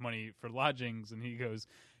doesn't have enough money for lodgings, and he goes,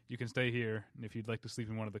 you can stay here, and if you'd like to sleep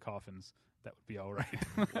in one of the coffins, that would be all right.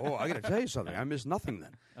 Oh, I got to tell you something. I missed nothing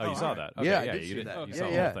then. Oh, you saw that? Okay, Yeah, I did you see that. You Yeah, saw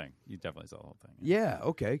the yeah. whole thing. You definitely saw the whole thing. Yeah.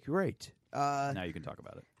 Okay. Great. Now you can talk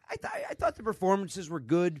about it. I thought the performances were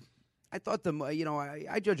good. I thought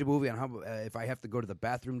I judge a movie on how if I have to go to the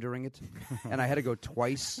bathroom during it, and I had to go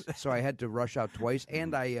twice, so I had to rush out twice,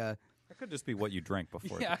 and That could just be what you drank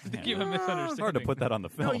before. Yeah, I think you Yeah. have a misunderstanding. It's hard to put that on the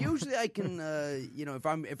film. no. Usually I can,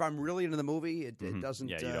 if I'm really into the movie, it doesn't.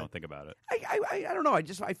 Yeah, you don't think about it. I don't know.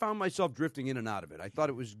 I found myself drifting in and out of it. I thought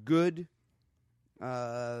it was good.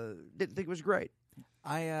 Didn't think it was great.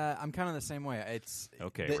 I'm kind of the same way. It's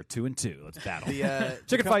Okay, the- we're 2-2. Let's battle. the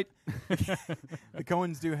Chicken fight. The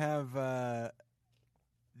Coens do have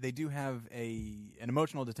they do have an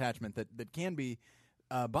emotional detachment that can be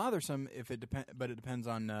bothersome if it but it depends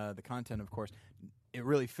on the content, of course. It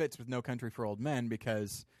really fits with No Country for Old Men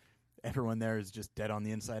because everyone there is just dead on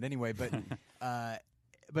the inside anyway. But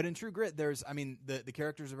but in True Grit, the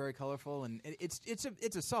characters are very colorful and it's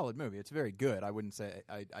a solid movie. It's very good. I wouldn't say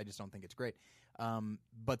I just don't think it's great.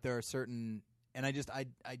 But there are certain. And I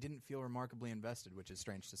didn't feel remarkably invested, which is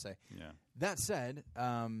strange to say. Yeah. That said,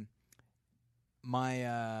 my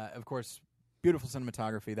of course beautiful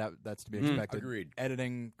cinematography that's to be expected. Agreed.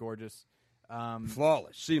 Editing gorgeous.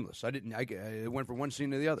 Flawless, seamless. I went from one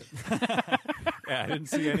scene to the other. Yeah, I didn't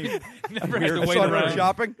see any. Never Weird. had to wait I saw around. her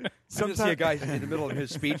shopping. Sometimes see a guy in the middle of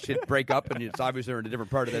his speech he'd break up, and it's obvious they're in a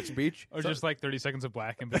different part of that speech. Or just like 30 seconds of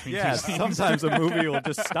black in between Yeah, two scenes. sometimes a movie will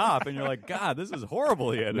just stop, and you're like, God, this is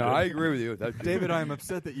horribly edited. No, I agree with you. David, I'm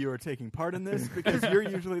upset that you are taking part in this because you're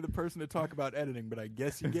usually the person to talk about editing, but I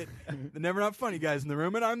guess you get the never not funny guys in the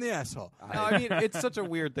room, and I'm the asshole. No, I mean, it's such a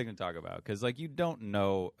weird thing to talk about because, like, you don't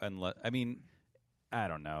know unless. I mean, I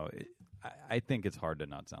don't know. I think it's hard to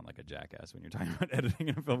not sound like a jackass when you're talking about editing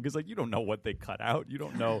in a film because, like, you don't know what they cut out. You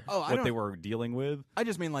don't know what they were dealing with. I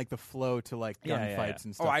just mean like the flow to like Yeah, gunfights yeah.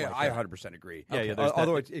 and stuff. I like that. 100% agree. Yeah, yeah, Okay. there's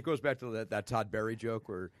Although it goes back to that Todd Berry joke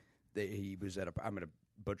where he was at I'm going to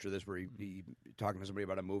butcher this, where he talking to somebody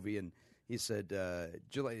about a movie, and he said, "Do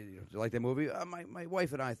you like that movie?" My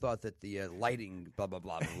wife and I thought that the lighting, blah blah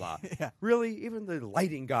blah blah blah. Yeah. Really, even the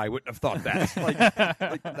lighting guy wouldn't have thought that. like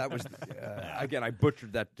that was again, I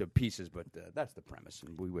butchered that to pieces, but that's the premise,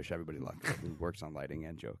 and we wish everybody luck who works on lighting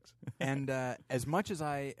and jokes. And as much as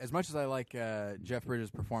I like Jeff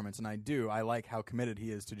Bridges' performance, and I like how committed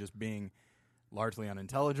he is to just being largely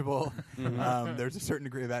unintelligible. There's a certain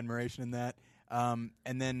degree of admiration in that.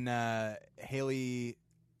 And then Haley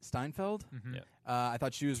Steinfeld, I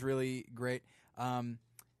thought she was really great.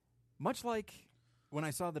 Much like when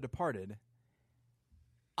I saw The Departed,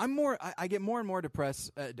 I get more and more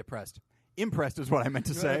depressed. Impressed is what I meant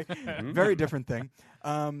to say. Very different thing.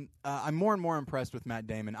 I'm more and more impressed with Matt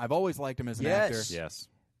Damon. I've always liked him as an actor. Yes,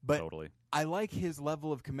 But totally. I like his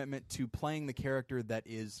level of commitment to playing the character that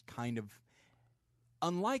is kind of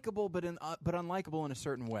unlikable, but unlikable in a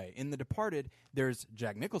certain way. In The Departed, there's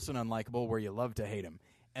Jack Nicholson unlikable, where you love to hate him.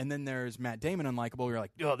 And then there's Matt Damon unlikable, where you're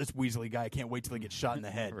like, oh, this Weasley guy, I can't wait till he gets shot in the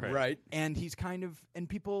head. Right. And he's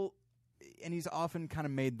he's often kind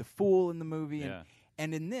of made the fool in the movie.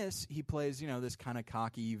 And in this, he plays, this kind of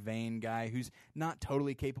cocky, vain guy who's not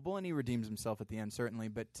totally capable, and he redeems himself at the end, certainly.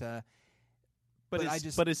 But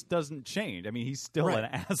it doesn't change. I mean, he's still Right.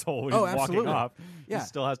 an asshole when Oh, he's walking absolutely. off. Yeah. He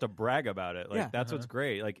still has to brag about it. Like Yeah. that's what's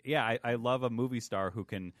great. Like, I love a movie star who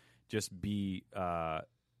can just be,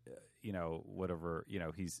 whatever.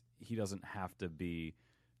 He doesn't have to be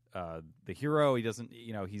the hero. He doesn't.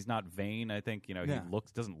 He's not vain. I think. He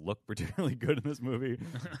doesn't look particularly good in this movie.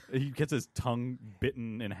 He gets his tongue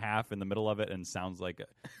bitten in half in the middle of it and sounds like.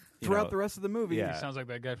 throughout the rest of the movie, Yeah. He sounds like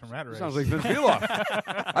that guy from Rat Race. Sounds like Vince Viloff.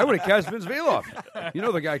 I would have cast Vince Viloff. You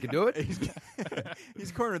know the guy can do it.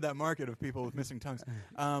 he's cornered that market of people with missing tongues.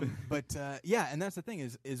 And that's the thing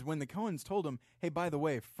is when the Coens told him, hey, by the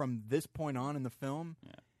way, from this point on in the film,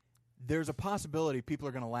 there's a possibility people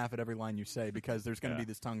are going to laugh at every line you say because there's going to be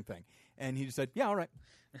this tongue thing. And he just said, yeah, all right.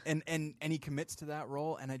 And he commits to that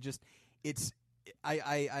role, and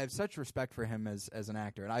I have such respect for him as an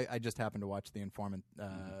actor. And I just happened to watch The Informant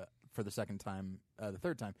for the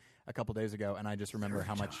third time, a couple days ago, and I just remember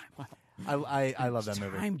how much I love that movie.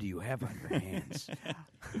 How much time do you have on your hands?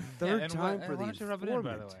 Third Third time for why The don't you rub it in, by the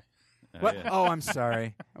Informant. way? What? Yeah. Oh, I'm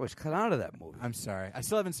sorry. I was cut out of that movie. I'm sorry. I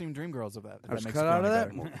still haven't seen Dreamgirls of that. I was makes cut it feel out of any that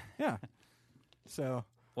better. movie. Yeah. So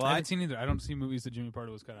Well, I haven't seen either. I don't see movies that Jimmy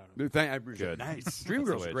Pardo was cut out of. I appreciate Good. it. nice. That's the Dreamgirls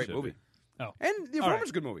way is a it great should movie. be. Oh. And The All right. Informant's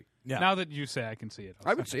a good movie. Yeah. Now that you say I can see it.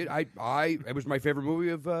 I would see it. It was my favorite movie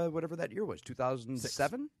of whatever that year was.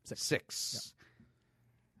 2007? Six.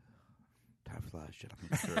 Time flies, gentlemen.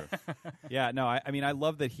 Sure. Yeah, no, I mean, I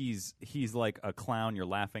love that he's like a clown. You're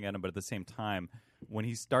laughing at him, but at the same time, when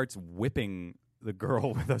he starts whipping the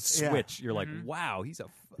girl with a switch, you're like, wow, he's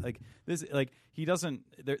he doesn't.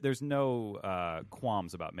 There's no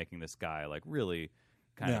qualms about making this guy like really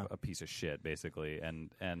kind of a piece of shit, basically.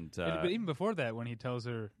 And But even before that, when he tells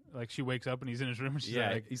her, like, she wakes up and he's in his room, and she's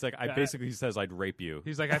like, he's like, he says, I'd rape you.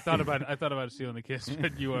 he's like, I thought about stealing a kiss,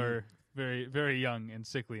 but you are very, very young and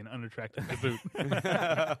sickly and unattractive to boot.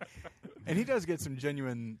 And he does get some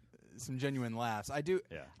genuine laughs. I do.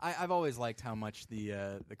 Yeah. I've always liked how much the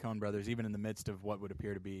Coen brothers, even in the midst of what would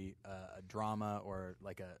appear to be a drama or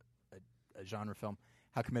like a genre film,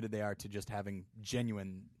 how committed they are to just having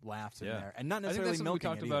genuine laughs in there, and not I think necessarily that's something we milking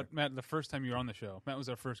talked it about, either. Matt, the first time you were on the show. Matt was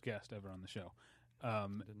our first guest ever on the show. I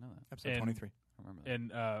didn't know that. Episode and- 23. I remember that.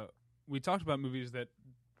 And we talked about movies that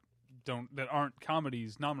aren't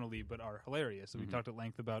comedies nominally but are hilarious. So we talked at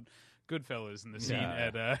length about Goodfellas and the scene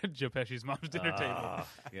at Joe Pesci's mom's dinner table.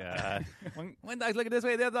 Yeah. One dog's looking this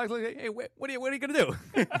way, the other dog's looking. Hey, what are you going to do?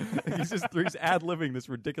 he's ad-libbing this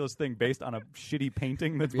ridiculous thing based on a shitty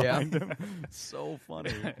painting that's behind him. It's so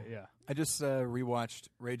funny. Yeah. I just rewatched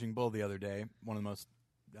Raging Bull the other day. One of the most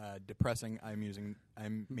depressing.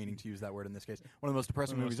 I'm meaning to use that word in this case. One of the most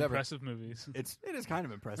depressing One of the most movies ever. impressive movies. It is kind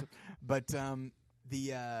of impressive, but and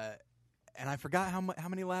I forgot how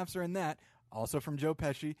many laughs are in that. Also from Joe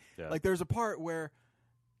Pesci. Yeah. Like there's a part where,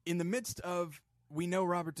 in the midst of, we know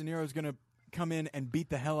Robert De Niro is going to come in and beat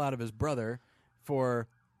the hell out of his brother for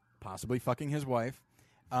possibly fucking his wife,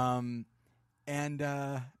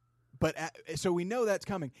 so we know that's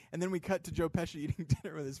coming, and then we cut to Joe Pesci eating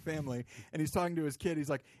dinner with his family, and he's talking to his kid. He's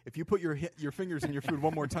like, "If you put your fingers in your food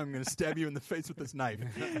one more time, I'm going to stab you in the face with this knife."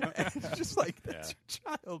 And it's just like, that's your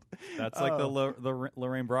child. That's like the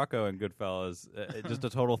Lorraine Bracco in Goodfellas. Just a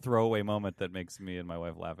total throwaway moment that makes me and my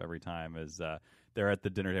wife laugh every time is they're at the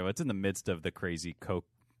dinner table. It's in the midst of the crazy Coke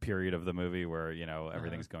period of the movie where,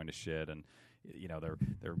 everything's going to shit and,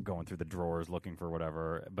 they're going through the drawers looking for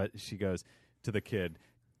whatever. But she goes to the kid,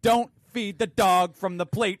 Don't feed the dog from the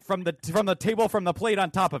plate from the table from the plate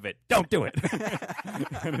on top of it. Don't do it.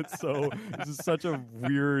 And this is such a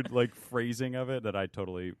weird like phrasing of it that I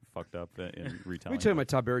totally fucked up in retelling. Let me tell you my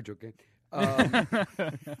Todd Barry joke.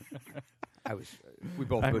 We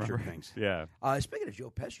both butchered things. Yeah. Speaking of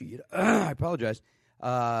Joe Pesci, I apologize.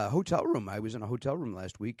 Hotel room. I was in a hotel room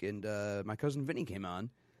last week, and my cousin Vinny came on,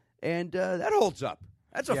 and that holds up.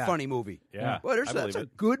 That's a funny movie. Yeah. Well, I that's believe a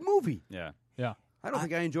it. good movie. Yeah. Yeah. I don't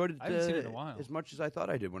think I enjoyed it, I haven't seen it in a while. as much as I thought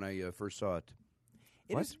I did when I first saw it.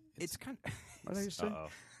 It's kind of. What did I say? Uh-oh.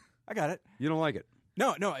 I got it. You don't like it?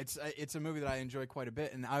 No, it's a movie that I enjoy quite a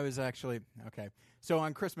bit, and I was actually okay. So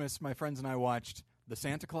on Christmas, my friends and I watched The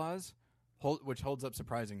Santa Claus, which holds up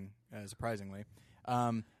surprisingly.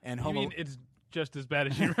 And You Home mean it's just as bad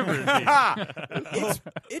as you remember it being?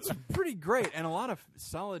 it's pretty great and a lot of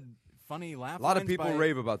solid, funny laugh. A lot of lines people by-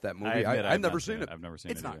 rave about that movie. I've never seen it. I've never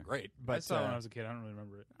seen It's it. not either. great, but I saw it when I was a kid. I don't really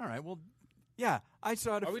remember it. all right. Well, yeah, I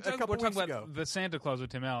saw it Are we a talking, couple we're talking weeks about ago. the Santa Claus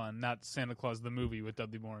with Tim Allen, not Santa Claus the movie with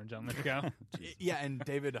Dudley Moore and John Lithgow? Yeah, and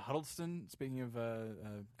David Huddleston. Speaking of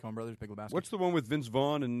Coen Brothers, Big Lebowski. What's the one with Vince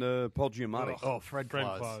Vaughn and Paul Giamatti? Oh, Fred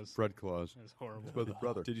Claus. Fred Claus. It's horrible. Brother,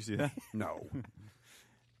 brother. Did you see that? No.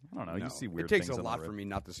 I don't know. No. You see weird it takes things a on lot the for road. me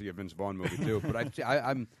not to see a Vince Vaughn movie too. But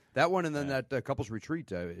I'm that one and then that Couples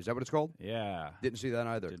Retreat. Is that what it's called? Yeah. Didn't see that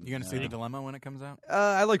either. You going to see The Dilemma when it comes out?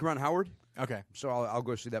 I like Ron Howard, Okay. so I'll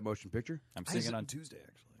go see that motion picture. I'm seeing it on Tuesday,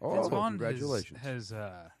 actually. Oh, Vince Vaughn congratulations! has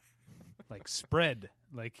like spread.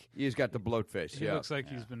 Like He's got the bloat face. he Yeah, looks like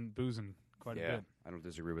he's been boozing quite a yeah. bit. I don't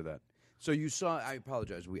disagree with that. So you saw? I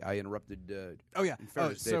apologize. I interrupted. Oh yeah. In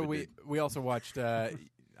fairness, So David we also watched.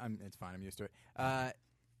 It's fine. I'm used to it.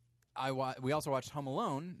 We also watched Home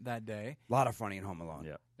Alone that day. A lot of funny in Home Alone.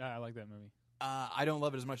 Yeah. I like that movie. I don't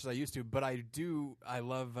love it as much as I used to, but I do. I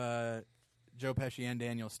love Joe Pesci and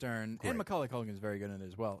Daniel Stern, and Macaulay Culkin is very good in it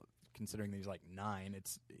as well. Considering that he's like 9,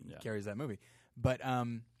 he carries that movie. But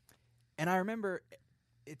and I remember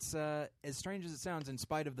it's as strange as it sounds. In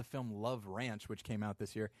spite of the film Love Ranch, which came out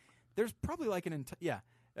this year, there's probably like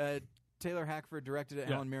Taylor Hackford directed it.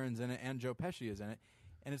 Yeah. Helen Mirren's in it, and Joe Pesci is in it.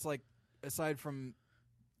 And it's like aside from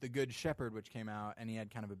The Good Shepherd, which came out, and he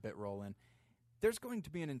had kind of a bit role in. There's going to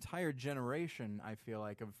be an entire generation, I feel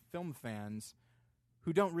like, of film fans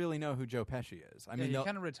who don't really know who Joe Pesci is. I mean, he they'll-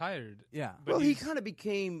 kind of retired. yeah. But Well, he he's- kind of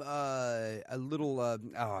became a little.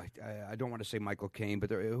 I don't want to say Michael Caine, but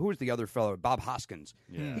who was the other fellow? Bob Hoskins.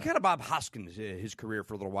 Yeah. He kind of Bob Hoskins his career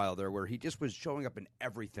for a little while there, where he just was showing up in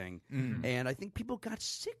everything, and I think people got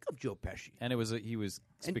sick of Joe Pesci. And he was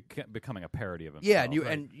becoming a parody of himself. Yeah,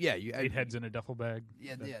 right? you Eight heads in a duffel bag.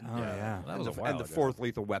 yeah, Oh, yeah. That was a and while the ago. fourth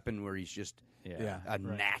Lethal Weapon, where he's just Yeah. a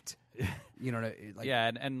gnat. You know, like, Yeah,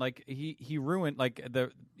 and like he ruined like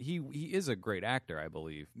he is a great actor, I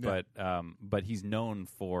believe, Yeah. but he's known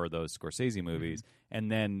for those Scorsese movies, and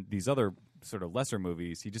then these other sort of lesser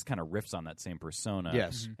movies, he just kind of riffs on that same persona.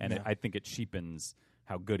 Yes. and I think it cheapens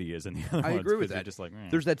how good he is in the other I ones. agree with 'cause you're that. Just like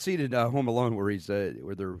There's that scene in Home Alone where he's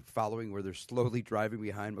where they're slowly driving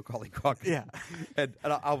behind Macaulay Culkin. Yeah. and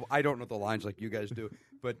I don't know the lines like you guys do,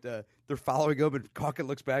 but they're following him, and Culkin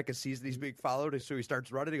looks back and sees that he's being followed, and so he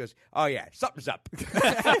starts running. He goes, "Oh yeah, something's up."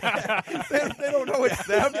 they don't know it's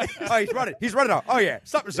them. Oh, he's running. He's running out. Oh yeah,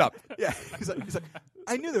 something's up. Yeah, he's like,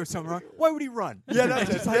 I knew there was something wrong. Why would he run? Yeah, that's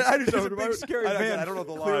it. I just There's a don't- big scary van. I don't know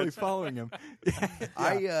the clearly lines. following him.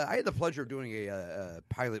 I had the pleasure of doing a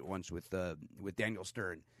pilot once with Daniel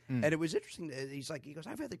Stern, and it was interesting. He goes,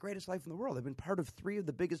 "I've had the greatest life in the world. I've been part of 3 of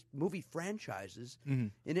the biggest movie franchises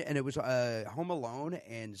in it, and it was Home Alone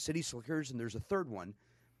and City Slickers, and there's a third one,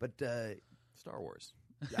 but Star Wars.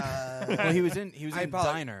 Well, he was in I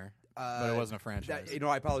apologize. Diner, but it wasn't a franchise.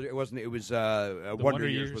 I apologize. It wasn't. It was Wonder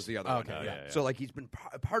Years Years? was the other Oh, one. okay, Yeah. yeah. So like he's been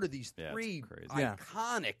part of these Yeah, it's 3 crazy. Yeah.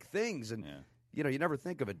 iconic things, and Yeah. you never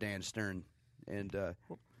think of a Dan Stern, and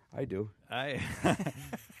I do. I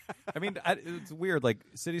mean, it's weird. Like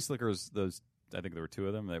City Slickers, those I think there were 2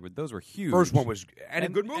 of them. Those were huge. First one was a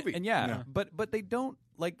good movie. and Yeah. but they don't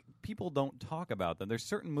like people don't talk about them. There's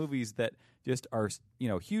certain movies that just are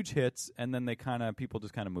huge hits, and then people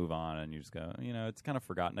just kind of move on, and you just go, it's kind of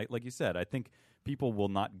forgotten. Like you said, I think people will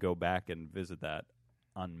not go back and visit that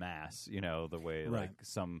en masse. The way Right. like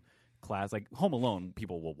some class like Home Alone,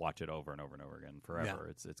 people will watch it over and over and over again forever.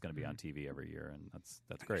 Yeah. It's going to be on TV every year, and that's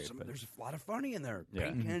great. But There's a lot of funny in there. Yeah.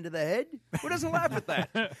 Paint can to the head. Who doesn't laugh at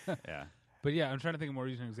that? yeah. But yeah, I'm trying to think of more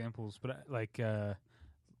recent examples. But like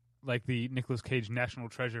the Nicolas Cage National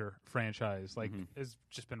Treasure franchise, has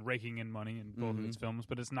just been raking in money in both of its films.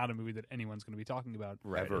 But it's not a movie that anyone's going to be talking about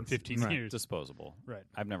Right. in 15 Right. years. Disposable. Right.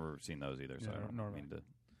 I've never seen those either, so Yeah, I don't nor mean to.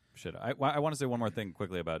 shit. I want to say one more thing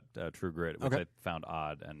quickly about True Grit, which Okay. I found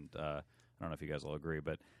odd, and I don't know if you guys will agree,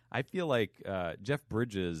 but I feel like Jeff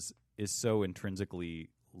Bridges is so intrinsically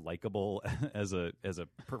likable as a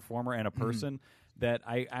performer and a person that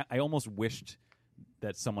I almost wished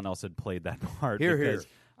that someone else had played that part. Here, because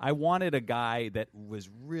here. I wanted a guy that was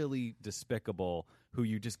really despicable, who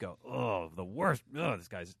you just go, oh, the worst. Oh, this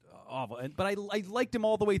guy's awful. But I liked him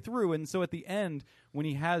all the way through, and so at the end, when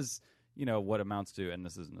he has, what amounts to, and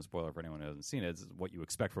this isn't a spoiler for anyone who hasn't seen it, it's what you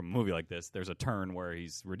expect from a movie like this. There's a turn where he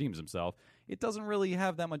redeems himself. It doesn't really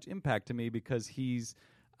have that much impact to me because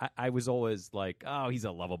I was always like, oh, he's a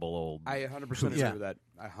lovable old. I 100% agree Yeah. with that.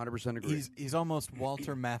 I 100% agree. He's almost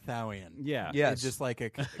Walter Matthauian. Yeah. Yes. He's just like a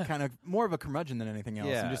kind of more of a curmudgeon than anything else.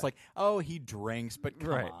 Yeah. And just like, oh, he drinks, but come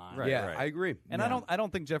Right, on. right. yeah, I agree. And Yeah. I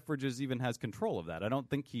don't think Jeff Bridges even has control of that. I don't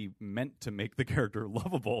think he meant to make the character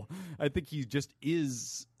lovable. I think he just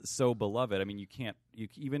is so beloved. I mean, you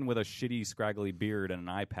even with a shitty, scraggly beard and an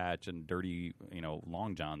eye patch and dirty,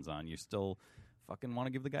 long johns on, you still fucking want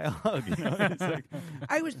to give the guy a hug. It's like,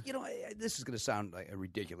 I was, this is going to sound like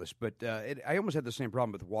ridiculous, but I almost had the same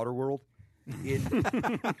problem with Waterworld.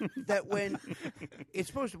 That when it's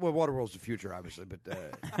supposed to, Waterworld's the future, obviously, but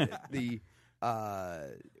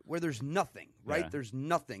where there's nothing, right? Yeah. There's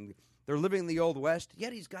nothing. They're living in the Old West,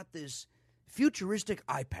 yet he's got this futuristic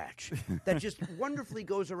eye patch that just wonderfully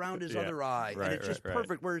goes around his Yeah. other eye, Right, and it's just right.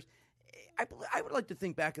 perfect. Whereas I would like to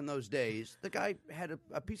think back in those days, the guy had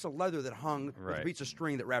a piece of leather that hung with a Right. piece of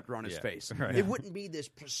string that wrapped around his Yeah, face. right. It wouldn't be this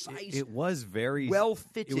precise. it was very well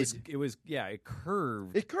fitted. It was it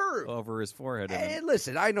curved. It curved. over his forehead. Hey,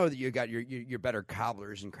 listen, I know that you got your better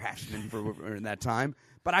cobblers and craftsmen for in that time,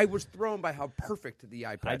 but I was thrown by how perfect the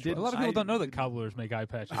eye patch did- A was. lot of people don't know that cobblers make eye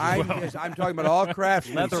patches. I'm, as well. yes, I'm talking about all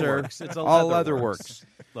craftsmen, sir. Leatherworks. It's all Leatherworks.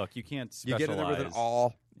 Look, you can't You specialize. get in there with an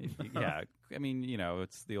all. Yeah, I mean,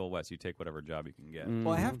 it's the Old West. You take whatever job you can get.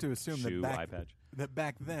 Well, I have to assume Shoe, that eye patch.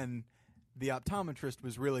 back then, the optometrist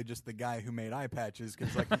was really just the guy who made eye patches.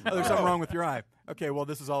 Because like, oh, there's something wrong with your eye. Okay, well,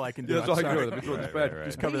 this is all I can do. That's I'm all I can sorry. do. Let me throw this Right, bed. right,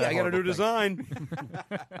 Just right. cover Hey, that. I got a new horrible design.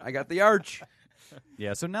 I got the arch.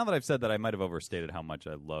 Yeah, so now that I've said that, I might have overstated how much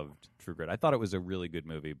I loved True Grit. I thought it was a really good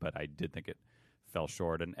movie, but I did think it fell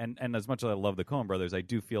short. And as much as I love the Coen Brothers, I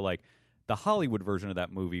do feel like the Hollywood version of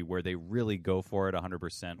that movie, where they really go for it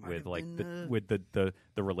 100% with like the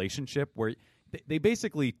relationship, where they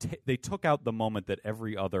basically they took out the moment that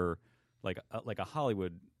every other like a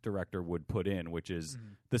Hollywood director would put in, which is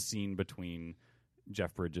the scene between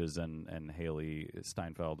Jeff Bridges and Haley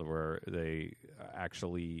Steinfeld, where they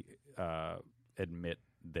actually admit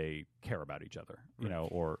they care about each other,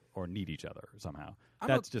 or need each other somehow.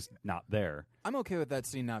 That's just not there. I'm okay with that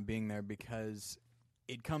scene not being there because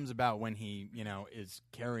it comes about when he, is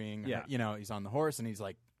carrying. Yeah. He's on the horse and he's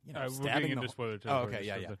like, We're stabbing getting the into ho- spoiler Oh, territory. okay,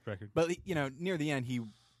 yeah, just yeah. for the record. But near the end, he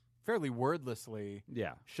fairly wordlessly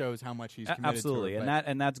Yeah. shows how much he's committed Absolutely, to her.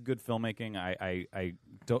 and that's good filmmaking. I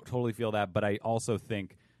don't totally feel that, but I also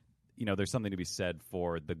think there's something to be said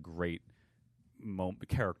for the great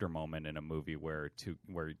character moment in a movie where two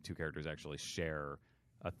characters actually share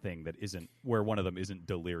a thing that isn't, where one of them isn't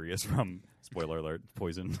delirious from, spoiler alert,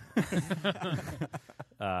 poison,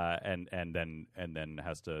 and then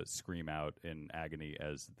has to scream out in agony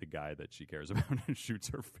as the guy that she cares about shoots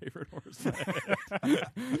her favorite horse.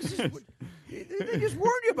 They just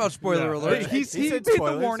warned you about spoiler alert. He He said said the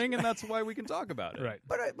spoilers. warning, and that's why we can talk about it. Right.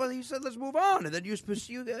 But he said, let's move on. And then you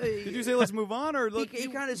Did you say let's move on, or He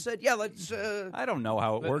kind of said, yeah, let's. I don't know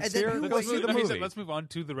how it works and then here. who Go was- see the No, he movie. said, let's move on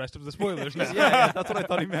to the rest of the spoilers now. yeah, that's what I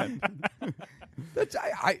thought he meant.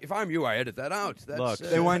 If I'm you, I edit that out. That's, Look,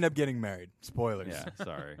 They wind up getting married. Spoilers. Yeah,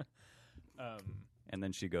 sorry. Um, And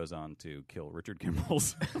then she goes on to kill Richard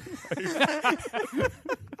Kimball's.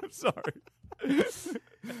 I'm sorry.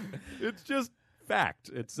 It's just fact.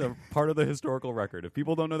 It's a part of the historical record. If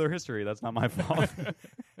people don't know their history, that's not my fault.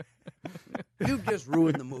 You've just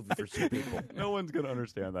ruined the movie for some people. No one's going to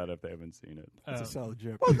understand that if they haven't seen it. It's a solid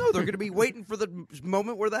joke. Well, no, they're going to be waiting for the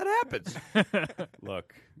moment where that happens.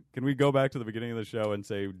 Look, can we go back to the beginning of the show and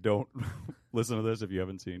say, don't listen to this if you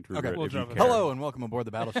haven't seen True Okay. Grit? We'll if you drop it. care. Hello and welcome aboard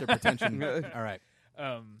the Battleship Retention. All right.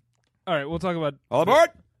 all right, we'll talk about. All aboard!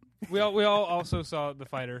 We all also saw The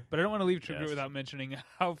Fighter, but I don't want to leave True Grit Yes. without mentioning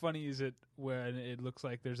how funny is it when it looks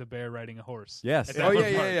like there's a bear riding a horse. Yes. At Oh,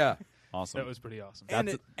 that yeah, part. yeah, yeah. Awesome. That was pretty awesome. And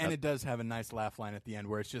That's it does have a nice laugh line at the end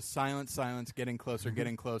where it's just silence, getting closer,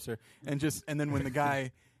 and then when the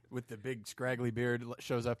guy with the big scraggly beard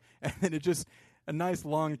shows up, and then it just a nice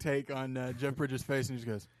long take on Jeff Bridges' face, and he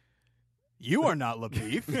just goes, "You are not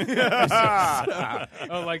LaBeef."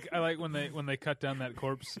 Oh, I like when they cut down that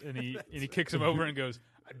corpse and he kicks him over and goes,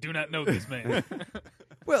 "I do not know this man."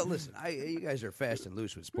 Well, listen, you guys are fast and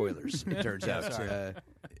loose with spoilers. It turns out.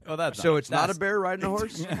 Oh, that's So it's not a bear riding a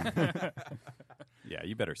horse. Yeah,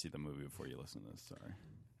 you better see the movie before you listen to this.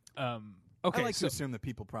 Sorry. Okay, I like so to assume that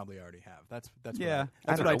people probably already have. That's Yeah.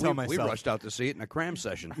 That's don't what I know. tell We myself. rushed out to see it in a cram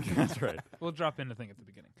session. That's right. we'll drop in the thing at the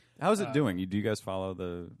beginning. How's it doing? Do you guys follow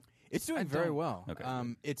the? It's I doing very don't- well.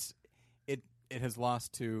 Okay. It has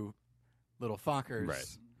lost to Little Fockers.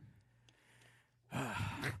 Right.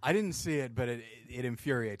 I didn't see it, but it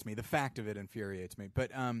infuriates me. The fact of it infuriates me.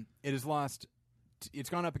 But it has lost. It's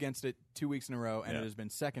gone up against it 2 weeks in a row, and Yeah. it has been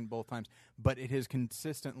second both times. But it has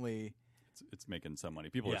consistently. It's making some money.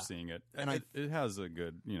 People Yeah. are seeing it, And it has a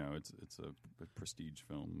good, it's a prestige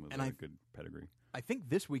film with And a I- good pedigree. I think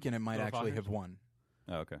this weekend it might Little actually Fockers? have won.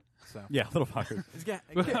 Oh, okay. So Yeah, Little Fockers.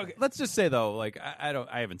 Okay. Let's just say though, like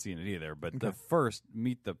I haven't seen it either, but the first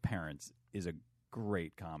Meet the Parents is a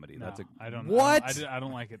great comedy. No, That's a I don't. What? I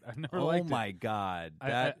don't like it. I never oh liked it. my god, I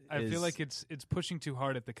that feel is- like it's pushing too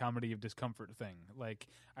hard at the comedy of discomfort thing. Like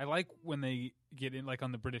I like when they get in, like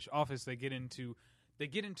on the British Office, they get into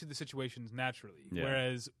the situations naturally. Yeah.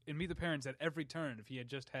 Whereas in Meet the Parents, at every turn, if he had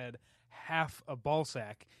just had half a ball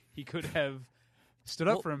sack, he could have stood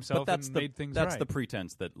up Well, for himself but that's and the, made things That's right. the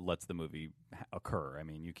pretense that lets the movie occur. I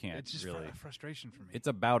mean, you can't it's just really. frustration for me. It's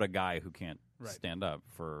about a guy who can't Right. stand up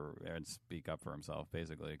for and speak up for himself.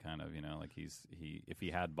 Basically, kind of, like he if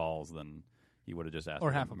he had balls, then he would have just asked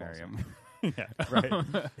Or her half to a marry ball him. Yeah, right.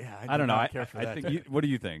 yeah, I don't know. I Care for I that. think. What do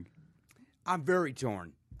you think? I'm very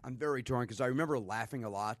torn because I remember laughing a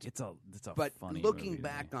lot. It's a But funny looking movie to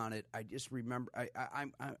back me. on it, I just remember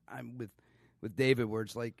I'm with David, where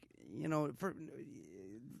it's like, for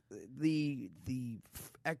the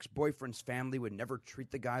ex-boyfriend's family would never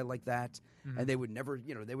treat the guy like that, and they would never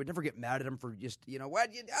get mad at him for just what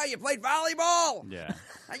you played volleyball. Yeah.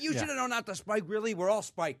 You should have known not to spike. Really, we're all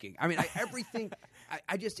spiking. I mean, everything.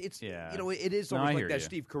 I just it is No, almost I like hear that you.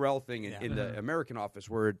 Steve Carell thing in the American Office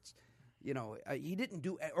where it's. He didn't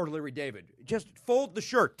do, or Larry David, just fold the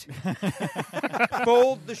shirt.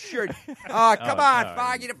 Fold the shirt. Come on,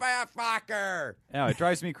 Foggy the Focker. No, it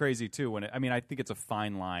drives me crazy too. I think it's a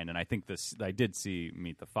fine line, and I think I did see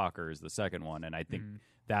Meet the Fockers, the second one, and I think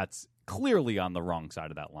that's clearly on the wrong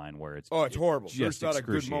side of that line where it's Oh, it's horrible. just There's not a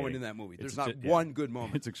good excruciating. moment in that movie. There's It's not ju- one good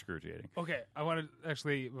moment. It's excruciating. Okay, I want to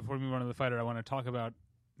actually, before we move on to the fighter, I want to talk about,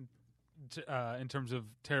 in terms of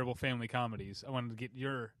terrible family comedies, I wanted to get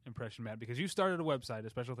your impression, Matt, because you started a website,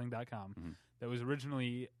 specialthing.com, that was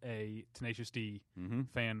originally a Tenacious D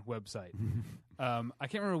fan website. I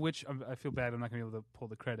can't remember which. I feel bad. I'm not going to be able to pull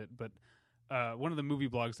the credit, but one of the movie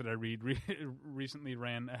blogs that I read recently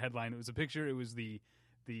ran a headline. It was a picture. It was the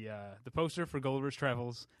poster for Gulliver's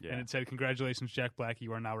Travels, Yeah. and it said, "Congratulations, Jack Black.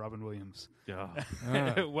 You are now Robin Williams." Yeah.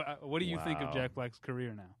 What do you think of Wow. Jack Black's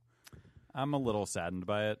career now? I'm a little saddened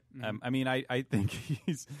by it. I think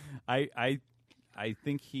he's. I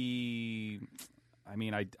think he.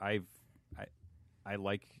 I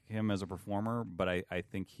like him as a performer, but I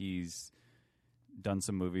think he's done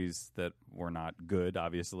some movies that were not good,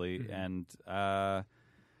 obviously, and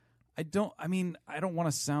I don't want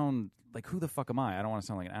to sound like, who the fuck am I? I don't want to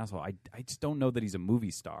sound like an asshole. I just don't know that he's a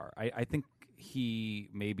movie star. I think he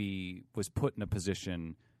maybe was put in a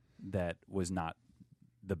position that was not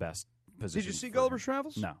the best position. Did you see for Gulliver's him.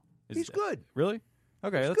 Travels? No. He's good. Really?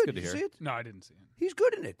 Okay, He's that's good. good to Did hear. you see it? No, I didn't see it. He's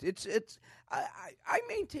good in it. I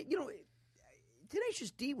maintain,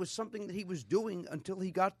 Tenacious D was something that he was doing until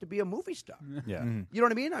he got to be a movie star. Yeah. You know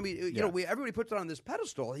what I mean? I mean, Yeah. everybody puts it on this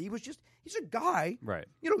pedestal. He's a guy. Right.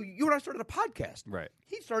 You and I started a podcast. Right.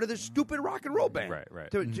 He started this stupid rock and roll band.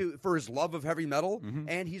 Right. For his love of heavy metal,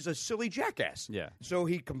 and he's a silly jackass. Yeah. So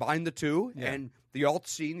he combined the two, Yeah. and the alt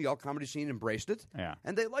scene, the alt comedy scene, embraced it. Yeah.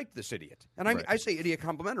 And they liked this idiot. And Right. I say idiot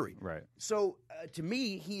complimentary. Right. So to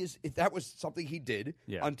me, that was something he did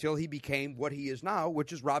Yeah. until he became what he is now,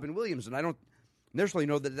 which is Robin Williams. And I don't necessarily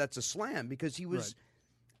know that that's a slam because he was.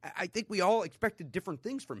 I think we all expected different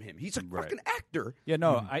things from him. He's a Right. fucking actor. Yeah,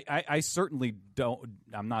 no, I certainly don't.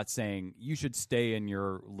 I'm not saying you should stay in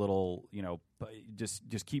your little,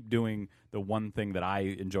 just keep doing the one thing that I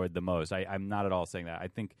enjoyed the most. I'm not at all saying that. I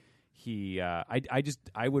think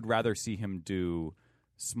I would rather see him do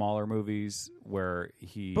smaller movies where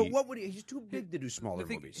he. But what would he's too big to do smaller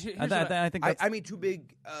movies. I think that's I mean, too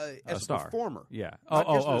big as a star. performer. Yeah. Not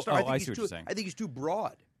just as a Oh, star. I think see what he's you're too. saying. I think he's too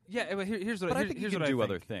broad. Yeah, but here's what But I here- think he here's can what do I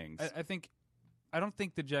other think. things. I don't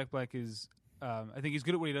think that Jack Black is. I think he's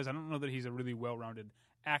good at what he does. I don't know that he's a really well-rounded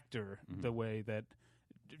actor the way that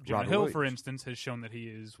Jonah Robin Hill, Williams. for instance, has shown that he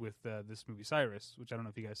is with this movie Cyrus, which I don't know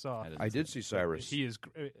if you guys saw. I did see Cyrus. He is.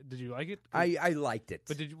 Did you like it? I liked it.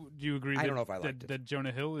 But do you agree? I that, don't know if I liked that, it. that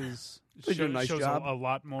Jonah Hill is They did a nice shows job. a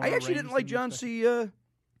lot more. I actually range didn't like than you John expect. C.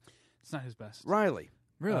 It's not his best. Riley.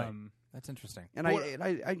 Really? Um, That's interesting. And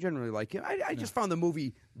I generally like him. I just found the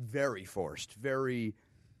movie very forced, very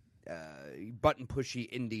button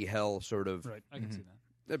pushy indie hell sort of. right. I can see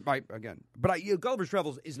that. Gulliver's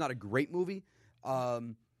Travels is not a great movie,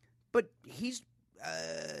 but he's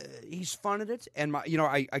fun at it. And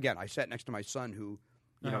I sat next to my son who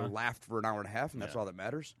laughed for an hour and a half, and that's all that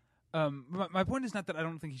matters. My point is not that I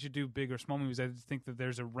don't think he should do big or small movies. I just think that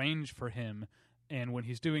there's a range for him. And when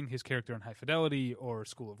he's doing his character in High Fidelity or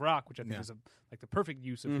School of Rock, which I think is the perfect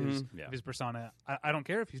use of his persona, I don't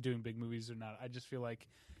care if he's doing big movies or not. I just feel like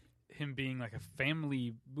him being like a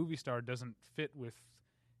family movie star doesn't fit with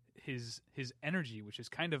his energy, which is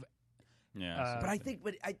kind of. Yeah. But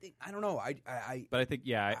I don't know. But I think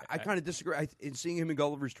I kind of disagree. In seeing him in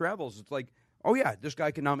Gulliver's Travels, it's like, oh yeah, this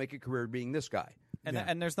guy can now make a career being this guy.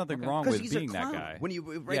 and there's nothing wrong 'Cause with he's being a that clown. guy. When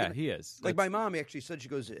you he is. Like my mom actually said, she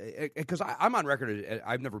goes, because I'm on record,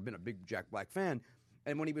 I've never been a big Jack Black fan,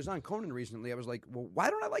 and when he was on Conan recently, I was like, well,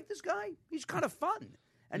 why don't I like this guy? He's kind of fun,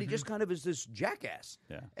 and he just kind of is this jackass.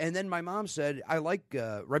 Yeah. And then my mom said, I like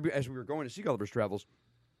right as we were going to see Gulliver's Travels,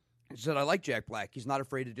 she said, I like Jack Black. He's not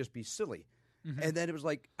afraid to just be silly. And then it was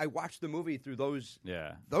like I watched the movie through those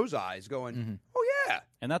eyes, going, oh yeah.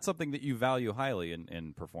 And that's something that you value highly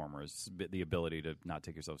in performers, the ability to not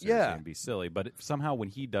take yourself seriously and be silly. But somehow when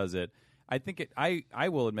he does it, I think I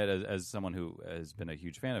will admit, as someone who has been a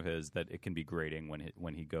huge fan of his, that it can be grating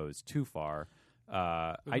when he goes too far.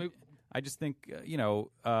 I just think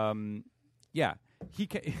he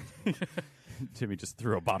can. Timmy just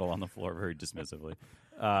threw a bottle on the floor very dismissively.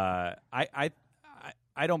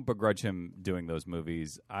 I don't begrudge him doing those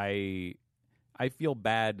movies. I feel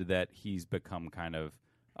bad that he's become kind of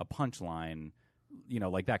a punchline.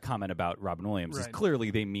 Like that comment about Robin Williams is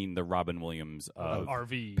clearly they mean the Robin Williams of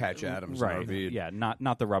RV, Patch Adams, right? RV. Yeah,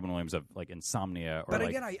 not the Robin Williams of like Insomnia. Or But like,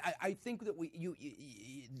 again, I think that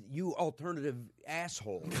you alternative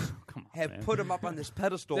assholes have man. put him up on this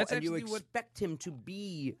pedestal, That's and you actually what- expect him to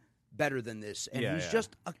be better than this, and Yeah, he's yeah.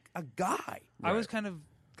 just a guy. I was kind of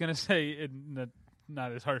gonna say in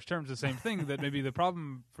not as harsh terms the same thing, that maybe the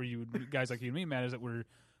problem for you guys like you and me, Matt, is that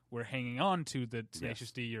we're hanging on to the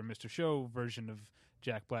Tenacious D or Mr. Show version of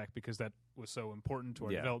Jack Black because that was so important to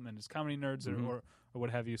our development as comedy nerds or what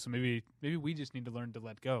have you. So maybe we just need to learn to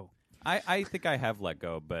let go. I think I have let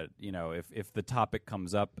go, but if the topic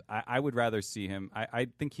comes up, I would rather see him. I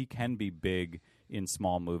think he can be big in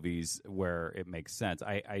small movies where it makes sense.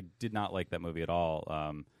 I did not like that movie at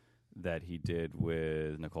all. That he did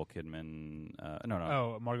with Nicole Kidman.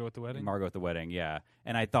 Oh, Margot at the Wedding? Margot at the Wedding, yeah.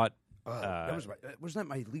 And I thought Wasn't that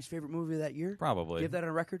my least favorite movie of that year? probably. Do you have that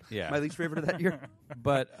on record? Yeah. My least favorite of that year?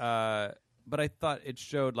 but I thought it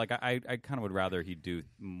showed like I kind of would rather he do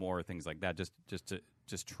more things like that just to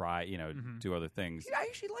try do other things. I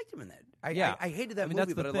actually liked him in that. I hated that I mean,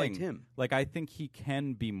 movie, that's the but I thing. liked him. Like I think he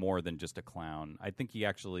can be more than just a clown. I think he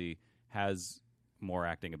actually has more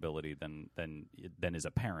acting ability than is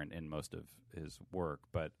apparent in most of his work.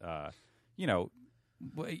 But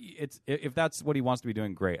it's if that's what he wants to be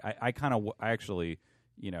doing, great. I actually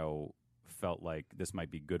felt like this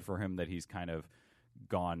might be good for him that he's kind of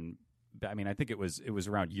gone. I mean, I think it was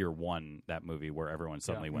around year one, that movie, where everyone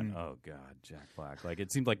suddenly went, "Oh God, Jack Black!" Like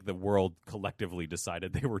it seemed like the world collectively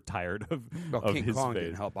decided they were tired of King his Kong face.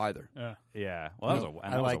 didn't help either. Yeah, well,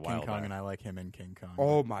 I like King while Kong, back. and I like him in King Kong.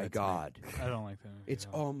 Oh my That's God! I don't like that. It's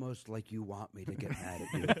almost like you want me to get mad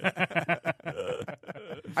at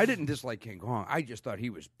you. I didn't dislike King Kong. I just thought he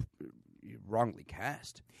was wrongly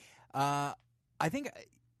cast. I think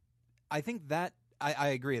that I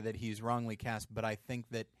agree that he's wrongly cast, but I think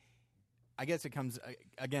that I guess it comes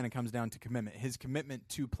down to commitment. His commitment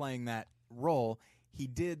to playing that role, he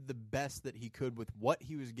did the best that he could with what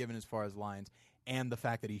he was given as far as lines, and the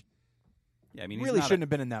fact that he Yeah, I mean, he's really not shouldn't have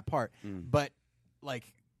been in that part. But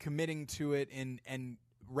like committing to it and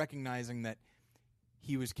recognizing that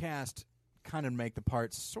he was cast kind of make the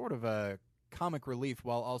part sort of a comic relief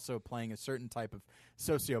while also playing a certain type of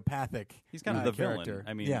sociopathic He's kind of the character. villain.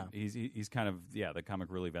 I mean, yeah. he's kind of the comic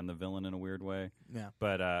relief and the villain in a weird way. Yeah.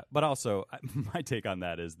 But also my take on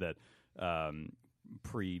that is that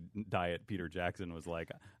pre-diet Peter Jackson was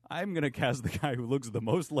like, I'm going to cast the guy who looks the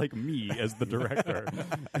most like me as the director.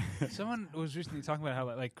 Someone was recently talking about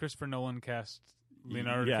how like Christopher Nolan cast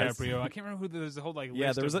Leonardo Yes. DiCaprio. I can't remember who there's a whole like Yeah,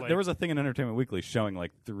 list there was of, there was a thing in Entertainment Weekly showing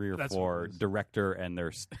like 3 or That's 4 what it was. director and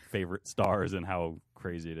their favorite stars and how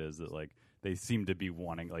crazy it is that like they seem to be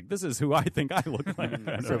wanting like this is who I think I look like.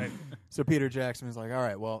 kind So, of. so Peter Jackson is like, all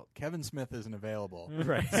right, well, Kevin Smith isn't available,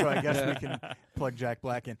 Right. so I guess we can plug Jack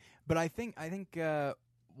Black in. But I think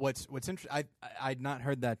what's interesting. I'd not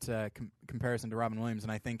heard that comparison to Robin Williams,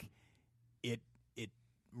 and I think it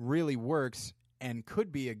really works and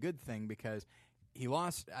could be a good thing because he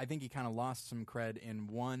lost. I think he kind of lost some cred in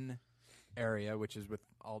one area, which is with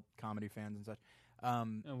all comedy fans and such.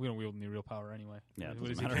 We don't wield any real power anyway. Yeah, it What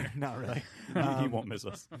doesn't does he matter. care? Not really. He won't miss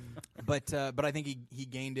us. But I think he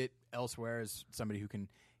gained it elsewhere as somebody who can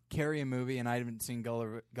carry a movie. And I haven't seen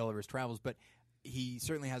Gulliver's Travels, but he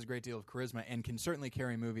certainly has a great deal of charisma and can certainly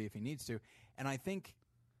carry a movie if he needs to. And I think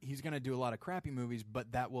he's going to do a lot of crappy movies,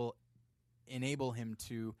 but that will enable him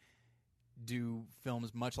to do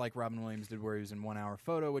films much like Robin Williams did, where he was in 1 Hour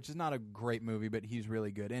Photo, which is not a great movie, but he's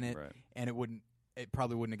really good in it. Right. And it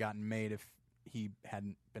probably wouldn't have gotten made if he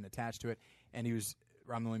hadn't been attached to it. And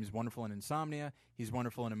Robin Williams is wonderful in Insomnia. He's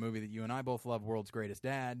wonderful in a movie that you and I both love, World's Greatest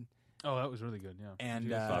Dad. Oh, that was really good. Yeah.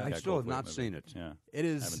 And I still have not seen it. Yeah, it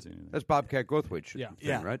is. I haven't seen it. That's Bobcat Goldthwait. Yeah.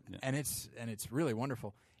 Yeah, right. Yeah. and it's really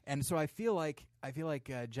wonderful. And so I feel like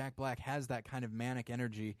Jack Black has that kind of manic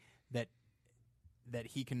energy that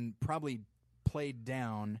he can probably play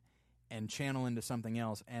down and channel into something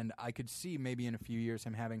else. And I could see maybe in a few years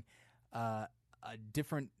him having a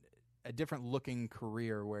different looking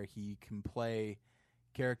career where he can play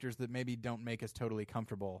characters that maybe don't make us totally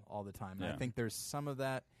comfortable all the time. And Yeah. I think there's some of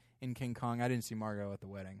that in King Kong. I didn't see Margot at the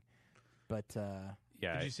wedding, but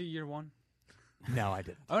Yeah, Did you see Year One? no, I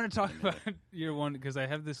didn't. I want to talk about Year One because I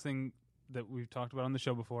have this thing that we've talked about on the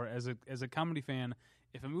show before. As a comedy fan,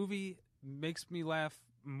 if a movie makes me laugh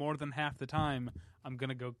more than half the time, I'm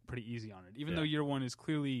gonna go pretty easy on it. Even though Year One is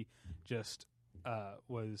clearly just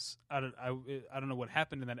was I don't know what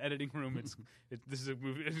happened in that editing room. This is a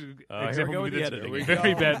movie. here example we go with movie the that's editing.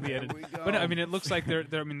 very badly edited. we go. But I mean, it looks like there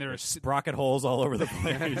are sprocket holes all over the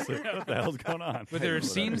place. Like, what the hell's going on? but there are What does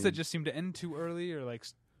that scenes that mean? just seem to end too early, or like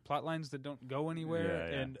plot lines that don't go anywhere.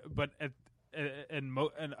 Yeah, yeah.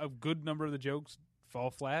 And a good number of the jokes fall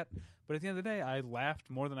flat. But at the end of the day, I laughed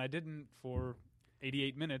more than I didn't for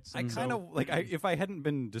 88 minutes. I and kind so- of like if I hadn't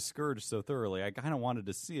been discouraged so thoroughly, I kind of wanted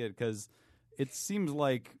to see it because it seems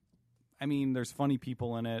like, I mean, there's funny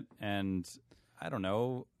people in it, and I don't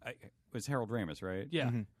know, it was Harold Ramis, right? yeah.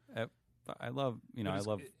 Mhm. I love, But I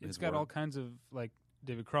love. It's his got work. all kinds of like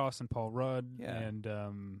David Cross and Paul Rudd Yeah.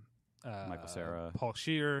 and Michael Cera. Paul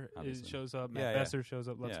Shear Obviously. shows up. Matt Yeah, yeah. Besser shows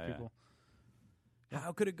up. Lots Yeah, of yeah. people.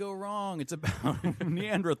 How could it go wrong? It's about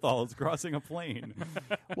Neanderthals crossing a plane.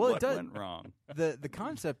 Well, it what does. went wrong? The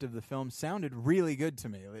concept of the film sounded really good to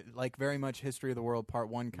me, like very much History of the World Part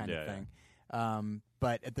 1 kind Yeah, of thing.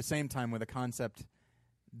 But at the same time, with a concept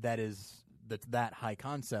that's that high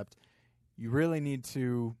concept, you really need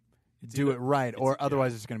to do either- it right, or yeah.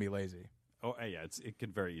 otherwise it's going to be lazy. Oh yeah, it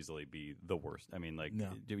could very easily be the worst. I mean, like No.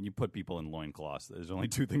 when you put people in loincloths, there's only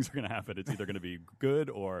two things are going to happen. It's either going to be good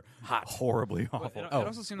or horribly Well, awful. it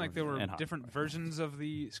also seemed like there were And hot. different versions of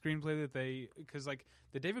the screenplay that because like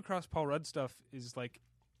the David Cross Paul Rudd stuff is like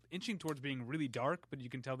inching towards being really dark, but you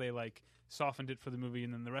can tell they like softened it for the movie,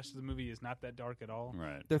 and then the rest of the movie is not that dark at all.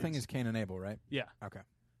 Right. Their thing is Cain and Abel, right? Yeah. Okay,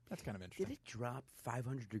 that's kind of Did interesting. it drop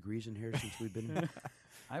 500 degrees in here since we've been here?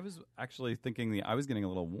 I was actually thinking I was getting a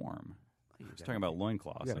little warm. I was talking about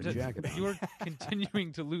loincloths. You got a Like, jacket on. You're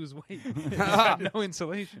continuing to lose weight. You've got no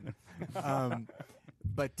insulation.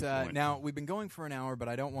 But now we've been going for an hour, but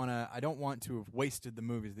I don't want to have wasted the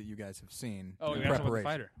movies that you guys have seen. Oh, in we gotta talk about the preparation.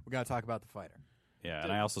 Fighter. We got to talk about the fighter. yeah,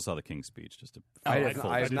 and I also saw the King's Speech. Just to I I have, did- I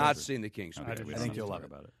I have did not love seen the King's Okay, Speech. we I don't think have you'll to love talk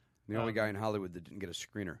it. about it. The only guy in Hollywood that didn't get a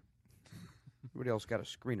screener. Everybody else got a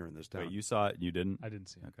screener in this town. Wait, you saw it? You didn't? I didn't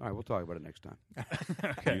see it. All right, we'll talk about it next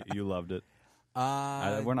time. You loved it.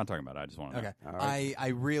 We're not talking about it. I just want to. Okay, All right. I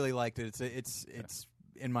really liked it. It's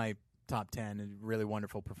in my top 10. Really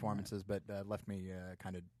wonderful performances, but left me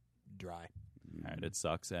kind of dry. All right, it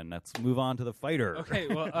sucks, and let's move on to the Fighter. Okay,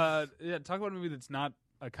 well, talk about a movie that's not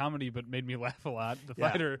a comedy but made me laugh a lot. The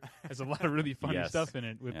Yeah. Fighter has a lot of really funny Yes. stuff in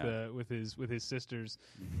it with Yeah. with his sisters,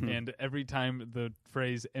 and every time the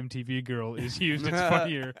phrase "MTV Girl" is used, it's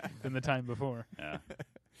funnier than the time before. Yeah,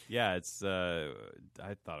 yeah. It's. I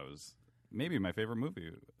thought it was maybe my favorite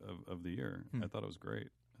movie of the year. I thought it was great.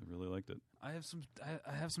 I really liked it. I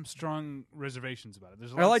have some strong reservations about it.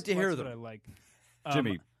 There's I like to lots hear that them. I like.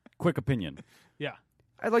 Jimmy, quick opinion. Yeah.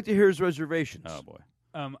 I'd like to hear his reservations. Oh boy.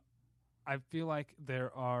 I feel like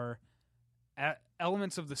there are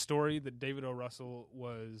elements of the story that David O. Russell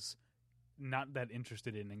was not that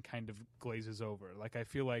interested in and kind of glazes over. Like, I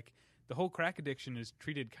feel like the whole crack addiction is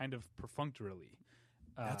treated kind of perfunctorily.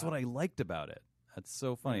 That's what I liked about it. That's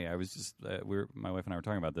so funny. I was just my wife and I were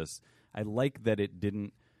talking about this. I like that it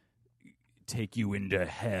didn't take you into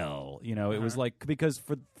hell. You know, it was like, because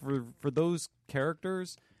for those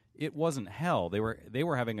characters, it wasn't hell. They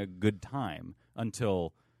were having a good time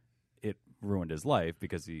until it ruined his life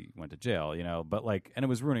because he went to jail, you know. But like, and it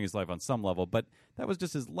was ruining his life on some level, but that was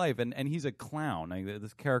just his life. And he's a clown. Like,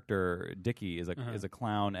 this character Dickie is a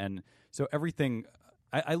clown, and so everything.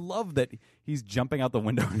 I love that he's jumping out the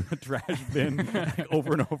window in the trash bin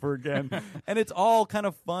over and over again. And it's all kind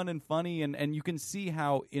of fun and funny. And you can see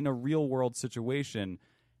how, in a real world situation,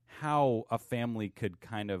 how a family could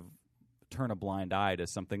kind of turn a blind eye to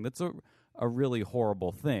something that's a really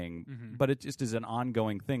horrible thing. Mm-hmm. But it just is an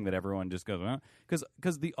ongoing thing that everyone just goes,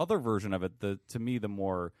 because the other version of it, to me, the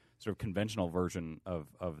more sort of conventional version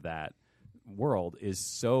of that world is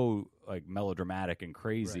so like melodramatic and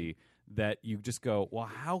crazy. Right. That you just go, well,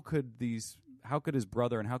 how could his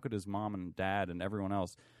brother and how could his mom and dad and everyone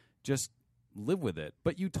else just live with it?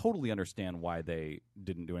 But you totally understand why they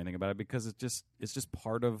didn't do anything about it, because it's just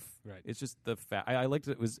part of it's just the fact. I liked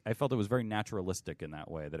it. I felt it was very naturalistic in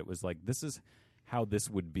that way, that it was like, this is how this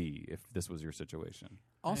would be if this was your situation.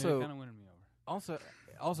 Also, kind of winning me over.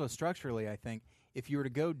 Also structurally, I think if you were to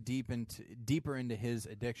go deeper into his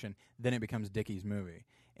addiction, then it becomes Dickie's movie.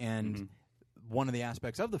 And one of the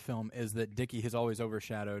aspects of the film is that Dickie has always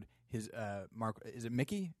overshadowed his Mark. Is it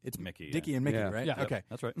Mickey? It's Mickey. Dickie and Mickey, Yeah. right? Yeah. Okay,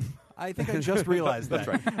 That's right. I think I just realized that.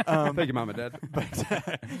 That's right. Thank you, Mom and Dad.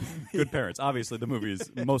 But Good parents. Obviously, the movie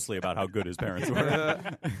is mostly about how good his parents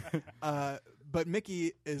were. but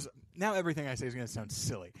Mickey is now. Everything I say is going to sound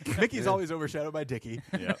silly. Mickey's always overshadowed by Dickie.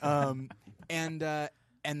 Yeah. And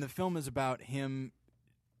the film is about him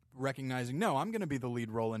recognizing, no, I'm going to be the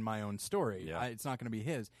lead role in my own story. Yeah. It's not going to be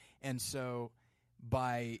his. And so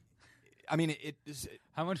it is.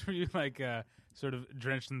 How much were you like sort of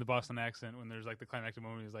drenched in the Boston accent when there's like the climactic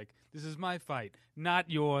moment? He's like, "This is my fight, not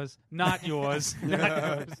yours, not yours,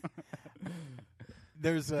 not yours."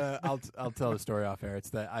 There's I'll tell the story off air.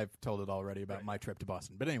 It's that I've told it already about my trip to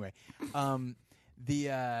Boston. But anyway,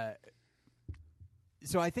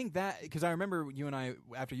 so I think that, because I remember you and I,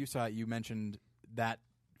 after you saw it, you mentioned that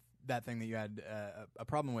thing that you had a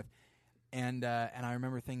problem with. And I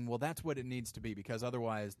remember thinking, well, that's what it needs to be, because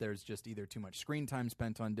otherwise there's just either too much screen time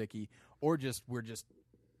spent on Dickie, or we're just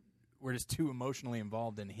too emotionally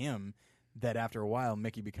involved in him that after a while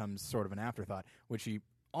Mickey becomes sort of an afterthought, which he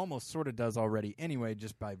almost sort of does already anyway,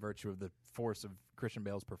 just by virtue of the force of Christian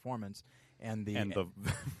Bale's performance and the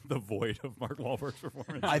void of Mark Wahlberg's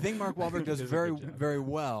performance. I think Mark Wahlberg does very, very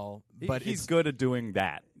well, but he's good at doing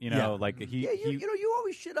that. You know, Yeah. like You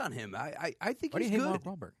always shit on him. I think why do he's you hate good.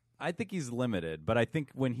 Mark Wahlberg? I think he's limited, but I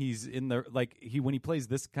think when he's in the when he plays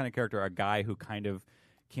this kind of character, a guy who kind of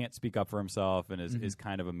can't speak up for himself and is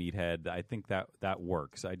kind of a meathead, I think that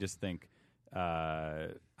works. I just think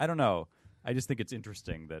I don't know. I just think it's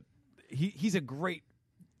interesting that he's a great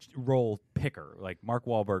role picker. Like, Mark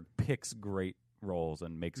Wahlberg picks great roles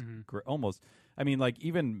and makes almost. I mean, like,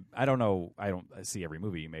 even I don't know. I don't see every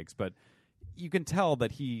movie he makes, but you can tell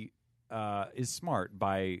that he is smart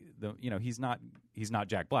by the. You know, he's not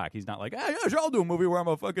Jack Black. He's not like, hey, yeah, sure, I'll do a movie where I'm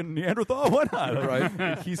a fucking Neanderthal. Why not?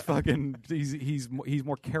 Right? He's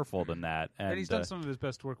more careful than that. And he's done some of his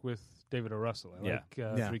best work with David O. Russell. I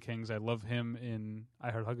like Three Kings. I love him in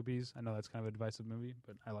I Heart Huckabees. I know that's kind of a divisive movie,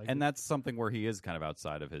 but I like it. And that's something where he is kind of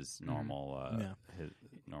outside of his normal his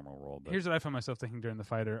normal role. But Here's what I found myself thinking during The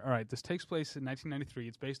Fighter. All right, this takes place in 1993.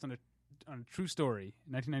 It's based on a true story.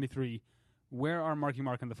 1993. Where are Marky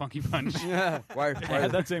Mark and the Funky Bunch? Yeah. Why I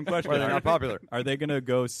had that same question. Why are they not popular? Are they going to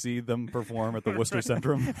go see them perform at the Worcester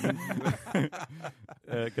Centrum?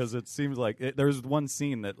 Because it seems like there's one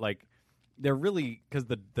scene that, like, they're really, because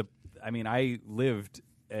I lived.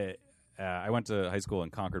 I went to high school in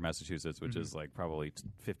Concord, Massachusetts, which is like probably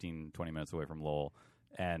 15, 20 minutes away from Lowell,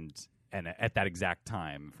 and at that exact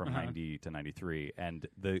time from 90 to 93, and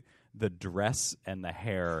the dress and the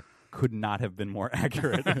hair could not have been more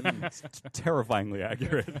accurate. It's terrifyingly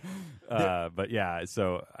accurate. But yeah,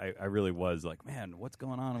 so I really was like, man, what's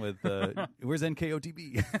going on with where's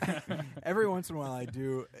NKOTB? Every once in a while I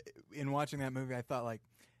do. In watching that movie, I thought, like,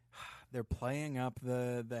 they're playing up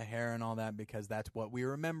the hair and all that because that's what we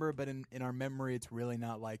remember, but in our memory it's really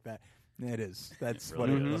not like that. It is. That's what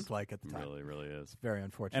it looked like at the time. Really, really is. It's very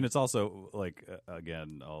unfortunate. And it's also like,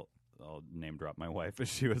 again, I'll name drop my wife.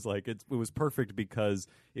 She was like, it was perfect because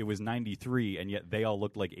it was 93, and yet they all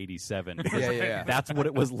looked like 87. Yeah. That's what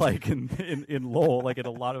it was like in Lowell. Like, in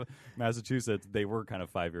a lot of Massachusetts, they were kind of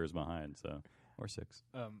 5 years behind, so, or 6.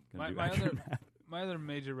 My other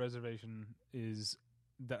major reservation is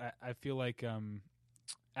that I feel like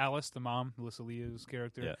Alice, the mom, Melissa Leo's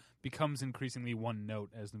character, Yeah. becomes increasingly one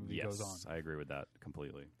note as the movie Yes, goes on. I agree with that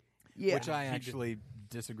completely. Yeah. Which I actually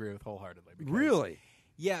disagree with wholeheartedly. Because, Really?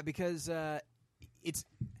 Yeah, because it's.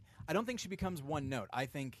 I don't think she becomes one note. I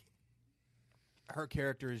think her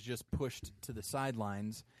character is just pushed to the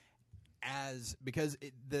sidelines because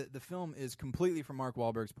the film is completely from Mark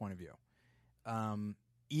Wahlberg's point of view.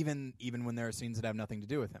 Even when there are scenes that have nothing to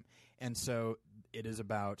do with him, and so it is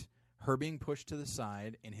about her being pushed to the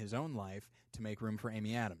side in his own life to make room for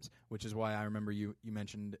Amy Adams, which is why I remember you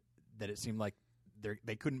mentioned that it seemed like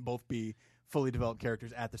they couldn't both be fully developed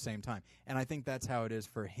characters at the same time, and I think that's how it is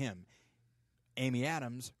for him. Amy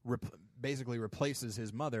Adams basically replaces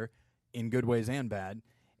his mother in good ways and bad,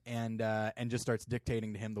 and just starts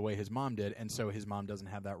dictating to him the way his mom did, and so his mom doesn't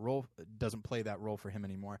have that role, doesn't play that role for him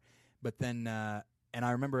anymore. But then, and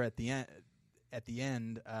I remember at the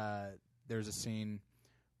end, there's a scene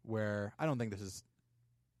where I don't think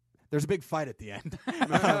there's a big fight at the end,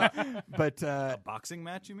 but A boxing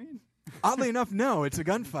match, you mean? oddly enough, no, it's a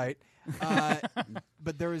gunfight.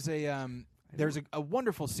 But there's a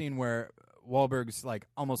wonderful scene where Wahlberg's like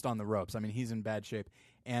almost on the ropes. I mean, he's in bad shape,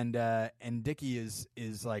 and Dickie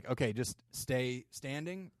is like, okay, just stay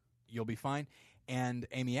standing, you'll be fine. And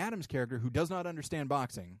Amy Adams' character, who does not understand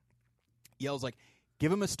boxing, yells like,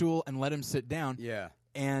 "Give him a stool and let him sit down." Yeah.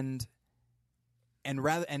 And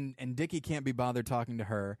Dickie can't be bothered talking to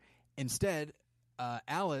her. Instead,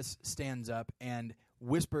 Alice stands up and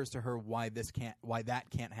whispers to her why that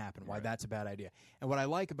can't happen, why that's a bad idea. And what I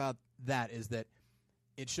like about that is that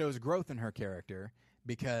it shows growth in her character,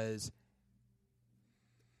 because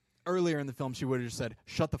earlier in the film she would have just said,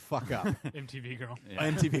 "Shut the fuck up." MTV girl.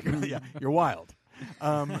 Yeah. MTV girl, yeah, you're wild.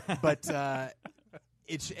 But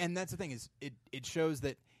and that's the thing, is it shows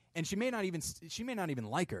that, and she may not even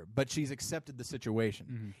like her, but she's accepted the situation.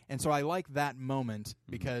 Mm-hmm. And so I like that moment,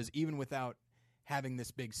 because even without having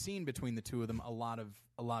this big scene between the two of them, a lot of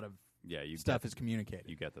Yeah, you stuff get, is communicated.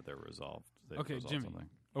 You get that they're resolved. They've Okay, resolved Jimmy. something.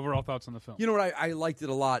 Overall thoughts on the film? You know what? I liked it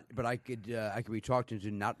a lot, but I could be talked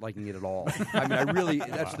into not liking it at all. I mean, I really,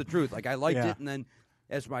 that's the truth. Like, I liked Yeah. it, and then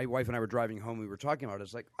as my wife and I were driving home, we were talking about it.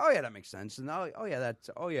 It's like, oh yeah, that makes sense, and oh yeah,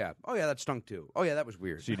 that stunk too. Oh yeah, that was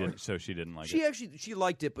weird. She didn't. So she didn't like She it. actually she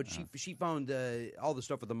liked it, but she found all the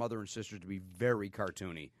stuff with the mother and sisters to be very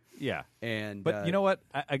cartoony. Yeah, And but you know what?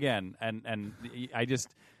 Again, and I just,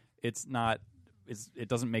 it's not. It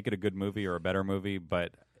doesn't make it a good movie or a better movie,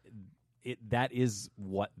 but that is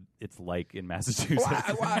what it's like in Massachusetts.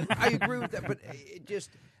 I agree with that, but it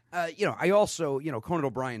just I also Conan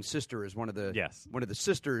O'Brien's sister is one of the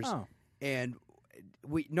sisters, Oh. and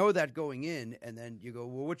we know that going in, and then you go,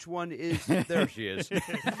 well, which one is? There she is.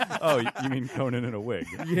 Oh, you mean Conan in a wig?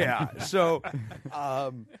 Yeah. So,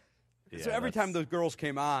 Yeah, so every time that's- those girls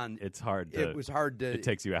came on, it's hard. it was hard to. It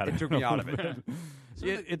takes you out of It it. took me out of it.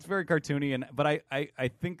 It's very cartoony, but I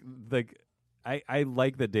think I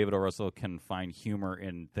like that David O. Russell can find humor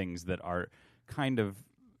in things that are kind of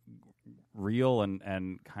real and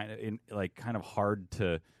kind of hard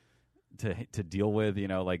to deal with.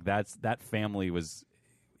 Like that family was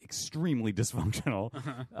extremely dysfunctional,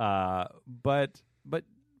 but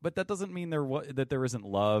that doesn't mean that there isn't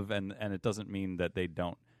love, and it doesn't mean that they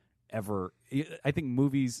don't ever. I think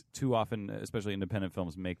movies too often, especially independent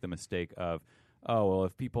films, make the mistake of, oh, well,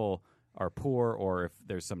 if people are poor or if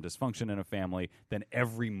there's some dysfunction in a family, then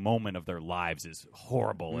every moment of their lives is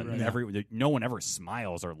horrible, and no one ever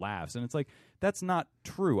smiles or laughs. And it's like, that's not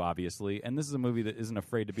true, obviously. And this is a movie that isn't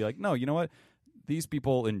afraid to be like, no, you know what? These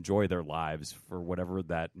people enjoy their lives for whatever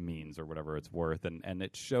that means or whatever it's worth. And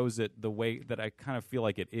it shows it the way that I kind of feel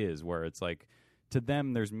like it is, where it's like, to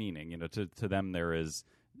them there's meaning. To them there is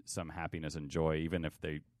some happiness and joy, even if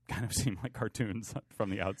they kind of seem like cartoons from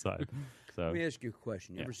the outside. So, Let me ask you a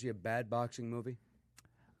question. You ever see a bad boxing movie?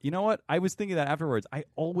 you know what? I was thinking that afterwards. I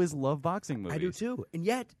always love boxing movies. I do too, and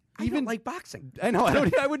yet I don't like boxing. I know.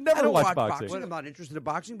 I would never I don't watch boxing. boxing. I'm not interested in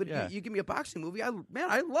boxing, but Yeah. you give me a boxing movie, I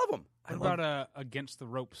love them. What about Against the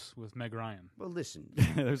Ropes with Meg Ryan? Well, listen,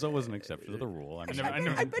 There's always an exception to the rule. I, mean,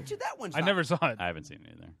 I bet you that one's I not. never saw it. I haven't seen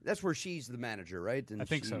it either. That's where she's the manager, right? And I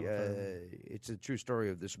think so. It's a true story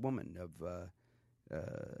of this woman, of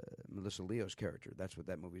Melissa Leo's character. That's what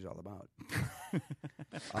that movie's all about.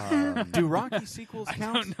 Do Rocky sequels I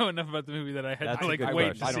count? don't know enough about the movie that I had That's to a like good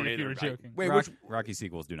wait question. to I see don't if you either. were joking. Wait, Rocky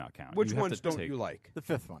sequels do not count. which You have ones to don't take- you like? The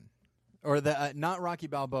fifth one, or the not Rocky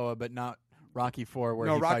Balboa, but not Rocky 4, where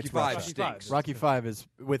No, he Rocky fights 5 Russia. stinks. Rocky 5 is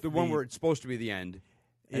with The one where it's supposed to be the end.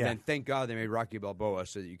 And Yeah. then thank God they made Rocky Balboa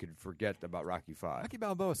so that you could forget about Rocky 5. Rocky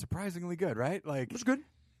Balboa is surprisingly good, right? Like It was good.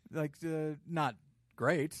 like not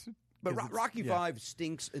great, But 'Cause it's- Rocky yeah. Five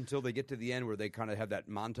stinks until they get to the end where they kind of have that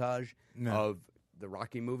montage No. of the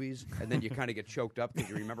Rocky movies, and then you kind of get choked up because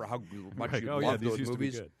you remember how much Like, you oh, yeah, loved these those used to be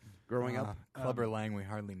movies good. growing up. Clubber Lang, we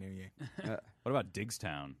hardly knew you. What about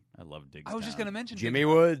Diggstown? I love Diggstown. I was just going to mention Jimmy Dick-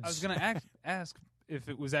 Woods. I was going to ask if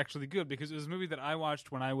it was actually good because it was a movie that I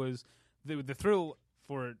watched when I was the thrill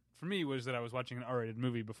for it for me was that I was watching an R-rated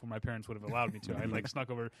movie before my parents would have allowed me to. I like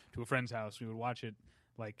snuck over to a friend's house. We would watch it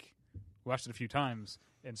watched it a few times,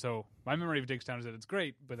 and so my memory of Diggstown is that it's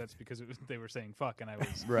great, but that's because they were saying fuck, and I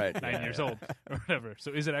was Right. 9 years old or whatever.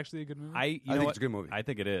 So is it actually a good movie? I think it's a good movie. I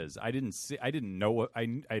think it is. I didn't know what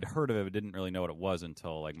I'd heard of it, but didn't really know what it was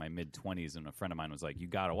until like my mid-20s, and a friend of mine was like, "You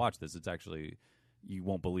got to watch this. It's actually, you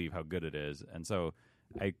won't believe how good it is." And so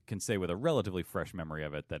I can say with a relatively fresh memory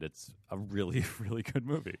of it that it's a really, really good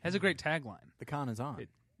movie. has a great tagline. The con is on.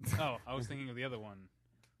 Oh, I was thinking of the other one.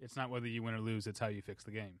 It's not whether you win or lose; it's how you fix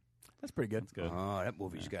the game. That's pretty good. It's good. Oh, that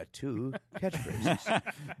movie's got 2 catchphrases.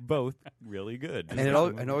 Both really good. And it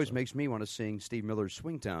always makes me want to sing Steve Miller's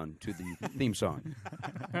Swingtown to the theme song.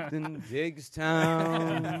 Then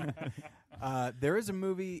Diggstown. There is a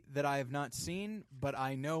movie that I have not seen, but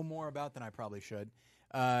I know more about than I probably should.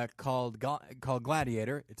 Called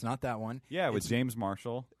Gladiator. It's not that one. Yeah, with It's- James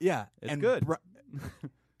Marshall. Yeah, It's and good.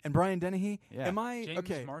 and Brian Dennehy. Yeah. Am I James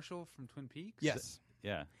okay? Marshall from Twin Peaks. Yes,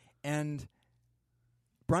 Yeah. and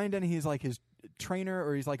Brian Dennehy is like his trainer,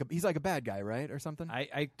 or he's like a bad guy, right, or something.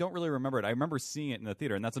 I don't really remember it. I remember seeing it in the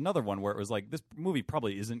theater, and that's another one where it was like, this movie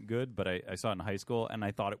probably isn't good, but I saw it in high school, and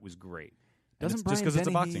I thought it was great. And Doesn't it's just Brian because it's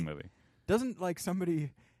a Dennehy- boxing movie.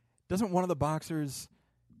 Doesn't one of the boxers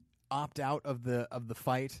opt out of the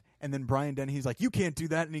fight, and then Brian Dennehy's like, "You can't do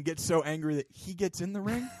that," and he gets so angry that he gets in the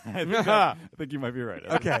ring? I think you might be right.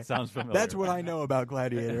 Okay, Sounds familiar. That's what I know about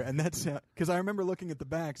Gladiator, and that's because I remember looking at the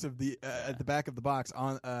backs of the at the back of the box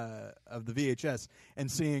on of the VHS and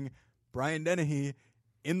seeing Brian Dennehy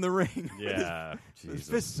in the ring, Yeah. with his Jesus.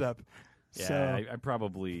 fists up. Yeah, So I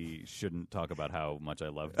probably shouldn't talk about how much I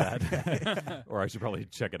love that, or I should probably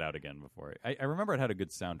check it out again before. I remember it had a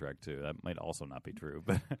good soundtrack too. That might also not be true,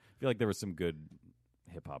 but I feel like there was some good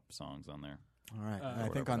hip hop songs on there. all right, I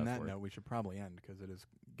whatever think on that's that worth. note we should probably end because it is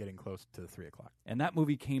getting close to 3 o'clock. And that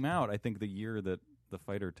movie came out, I think, the year that The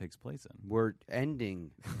Fighter takes place in. We're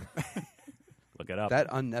ending. Look it up. That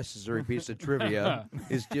unnecessary piece of trivia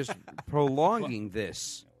is just prolonging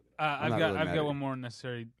this. I've not got really mad at one you. more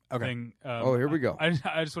necessary Okay. thing. Oh, here we go. I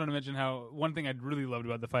just want to mention how one thing I really loved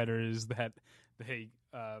about The Fighter is that they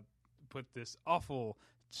put this awful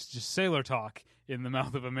just sailor talk in the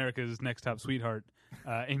mouth of America's next top sweetheart,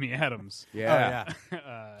 Amy Adams. Yeah. Oh,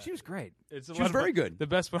 yeah. She was great. It's a She lot was of very fun. good. The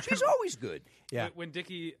best part. She's always good. Yeah. When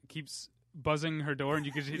Dickie keeps buzzing her door and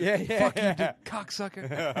you can Yeah, yeah, fuck yeah. you, cocksucker.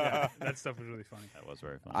 Yeah, that stuff was really funny. That was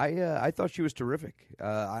very fun. I thought she was terrific,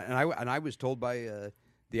 and I was told by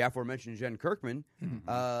the aforementioned Jen Kirkman,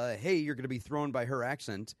 "Hey, you're going to be thrown by her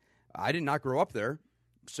accent." I did not grow up there,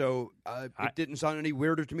 so it didn't sound any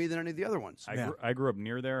weirder to me than any of the other ones. I grew up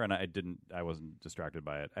near there, and I wasn't distracted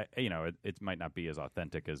by it. It might not be as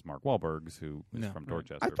authentic as Mark Wahlberg's, who is No. from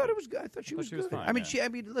Dorchester. I thought but- it was good. I thought she was she was good. fine, I mean, yeah.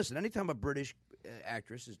 listen. Anytime a British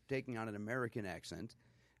actress is taking on an American accent,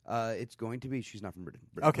 it's going to be she's not from Britain.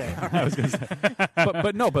 Okay. I was going to say,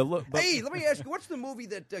 but no, but look, but, Hey, let me ask you, what's the movie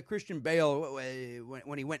that Christian Bale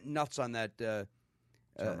when he went nuts on that?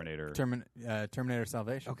 Terminator. Terminator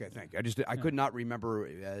Salvation. Okay, thank you. I could not remember,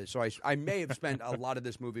 so I may have spent a lot of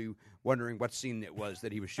this movie wondering what scene it was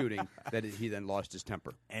that he was shooting that he then lost his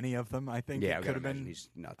temper. Any of them, I think. Yeah, it I could have been. He's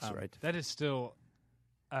nuts, right? That is still.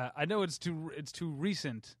 I know it's too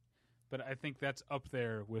recent, but I think that's up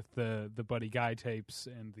there with the Buddy Guy tapes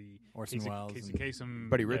and the Orson Casey, Welles Casey and- Kasem.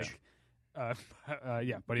 Buddy Rich?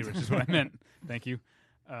 Yeah, Buddy Rich is what I meant. Thank you.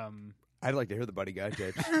 I'd like to hear the Buddy Guy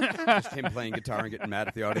tapes. Just him playing guitar and getting mad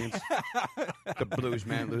at the audience. The blues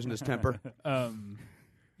man losing his temper.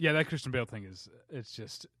 Yeah, that Christian Bale thing it's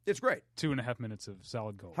just It's great. 2.5 minutes of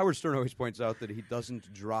solid gold. Howard Stern always points out that he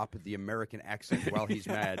doesn't drop the American accent while he's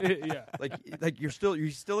mad. Yeah. Like he's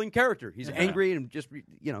still in character. He's angry and just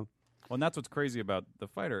Well, and that's what's crazy about The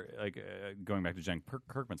Fighter. Like going back to Jen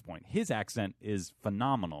Kirkman's point, his accent is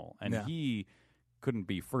phenomenal, and Yeah. he couldn't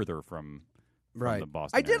be further from right. the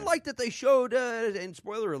Boston. I did area. like that they showed, and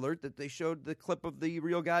spoiler alert, that they showed the clip of the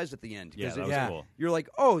real guys at the end. Yeah, 'Cause that was Yeah. cool. You're like,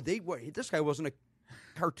 oh, this guy wasn't a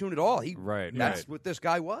cartoon at all. Right, That's right. what this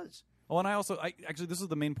guy was. Well, and I actually this is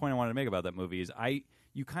the main point I wanted to make about that movie is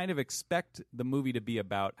you kind of expect the movie to be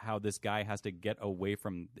about how this guy has to get away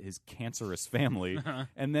from his cancerous family,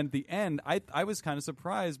 and then at the end, I was kind of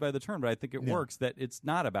surprised by the turn, but I think it works that it's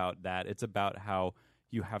not about that. It's about how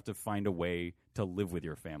you have to find a way to live with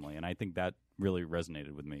your family, and I think that really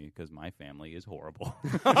resonated with me because my family is horrible.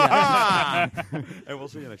 And we'll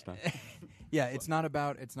see you next time. Yeah, it's not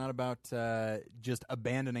about just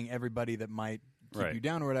abandoning everybody that might keep Right. you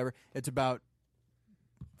down or whatever. It's about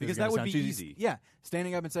Because this is that gonna would sound be cheesy. easy. Yeah,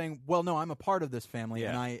 standing up and saying, "Well, no, I'm a part of this family,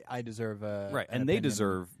 Yeah. and I deserve a Right, an and they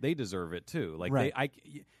opinion." deserve it too. Like Right.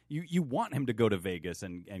 you want him to go to Vegas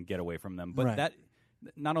and get away from them, but Right. that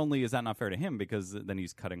not only is that not fair to him because then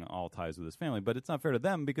he's cutting all ties with his family, but it's not fair to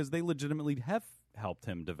them because they legitimately have helped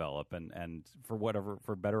him develop, and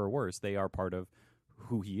for better or worse, they are part of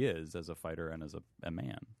who he is as a fighter and as a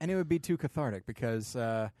man. And it would be too cathartic because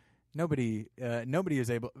nobody is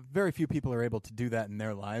able. Very few people are able to do that in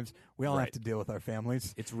their lives. We all have Right. to deal with our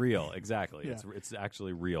families. It's real, exactly. Yeah. It's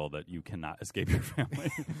actually real that you cannot escape your family.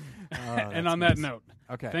 And on that note,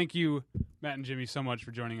 okay, thank you, Matt and Jimmy, so much for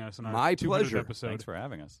joining us on our My 200th pleasure. episode. Thanks for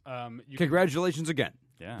having us. You Congratulations again.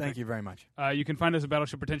 Yeah, thank you very much. You can find us at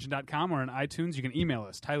battleshippretension.com or on iTunes. You can email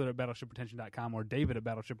us, Tyler at battleshippretension.com or David at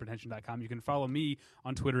battleshippretension.com. You can follow me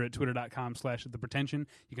on Twitter at twitter.com/thepretension.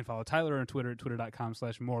 You can follow Tyler on Twitter at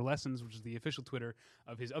twitter.com/morelessons, which is the official Twitter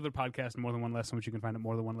of his other podcast, More Than One Lesson, which you can find at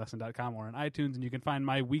morethanonelesson.com or on iTunes. And you can find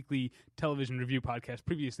my weekly television review podcast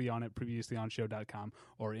previously on at previouslyonshow.com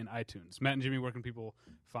or in iTunes. Matt and Jimmy, where can people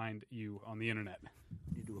find you on the internet?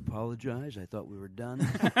 Need to apologize. I thought we were done.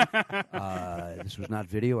 This was not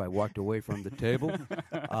video. I walked away from the table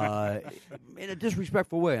in a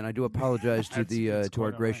disrespectful way, and I do apologize to That's to our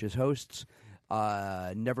quite all gracious hosts.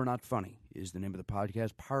 Never Not Funny is the name of the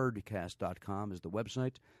podcast. Pardcast.com is the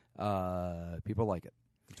website. People like it.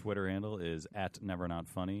 Twitter handle is at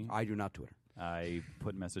 @nevernotfunny. I do not Twitter. I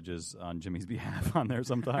put messages on Jimmy's behalf on there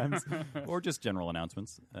sometimes, or just general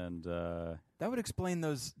announcements. And That would explain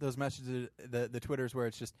those messages, the Twitters where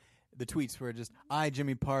it's just the tweets where it's just I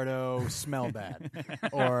Jimmy Pardo smell bad,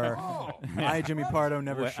 or I Jimmy Pardo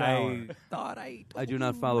never shower. I thought I do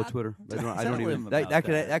not follow Twitter. I don't even.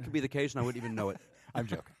 That could be the case, and I wouldn't even know it. I'm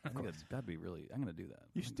joking. I think that'd be really. I'm going to do that.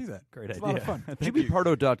 You should do that. Great It's idea. a lot of fun.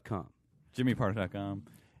 JimmyPardo.com. JimmyPardo.com.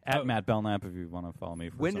 At Matt Belknap if you want to follow me.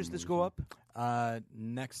 For When some does this reason. go up?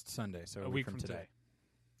 Next Sunday, so A week from today.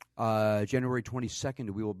 January 22nd,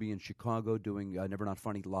 we will be in Chicago doing Never Not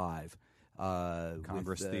Funny live.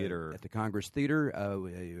 Congress Theater. At the Congress Theater.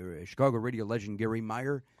 Chicago radio legend Gary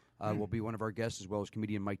Meyer will be one of our guests, as well as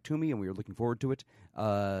comedian Mike Toomey, and we are looking forward to it.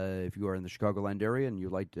 If you are in the Chicagoland area and you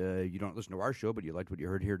don't listen to our show, but you liked what you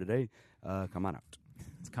heard here today, come on out.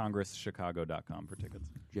 It's CongressChicago.com for tickets.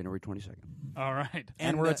 January 22nd. All right.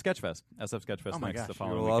 And we're at Sketchfest. SF Sketchfest Oh my next the gosh. We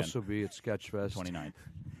following will weekend. also be at Sketchfest. 29th.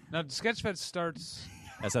 Now, Sketchfest starts...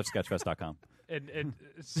 SFsketchfest.com.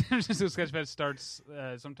 Sketchfest starts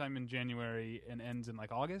sometime in January and ends in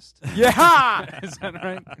like August. Yeah! Is that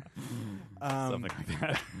right? Something like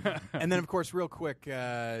that. And then, of course, real quick,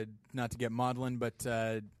 not to get maudlin, but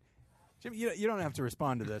Jim, you don't have to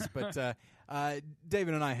respond to this, but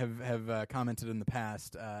David and I have commented in the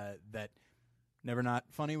past that Never Not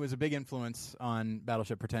Funny was a big influence on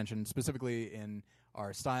Battleship Pretension, specifically in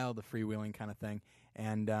our style, the freewheeling kind of thing,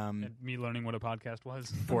 and And me learning what a podcast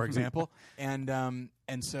was. for example, and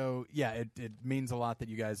so yeah, it means a lot that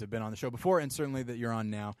you guys have been on the show before, and certainly that you're on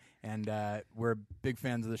now, and we're big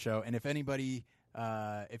fans of the show. And if anybody,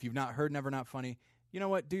 if you've not heard Never Not Funny, you know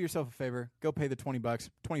what? Do yourself a favor. Go pay the $20,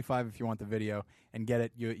 $25 if you want the video, and get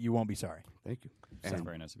it. You won't be sorry. Thank you. That's And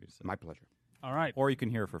very nice of you to say. my pleasure. All right. Or you can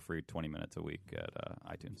hear it for free 20 minutes a week at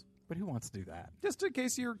iTunes. But who wants to do that? Just in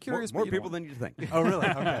case you're curious. More but you don't people than you think. Oh, really?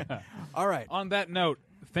 Okay. All right. On that note,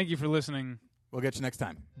 thank you for listening. We'll get you next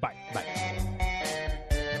time. Bye. Bye.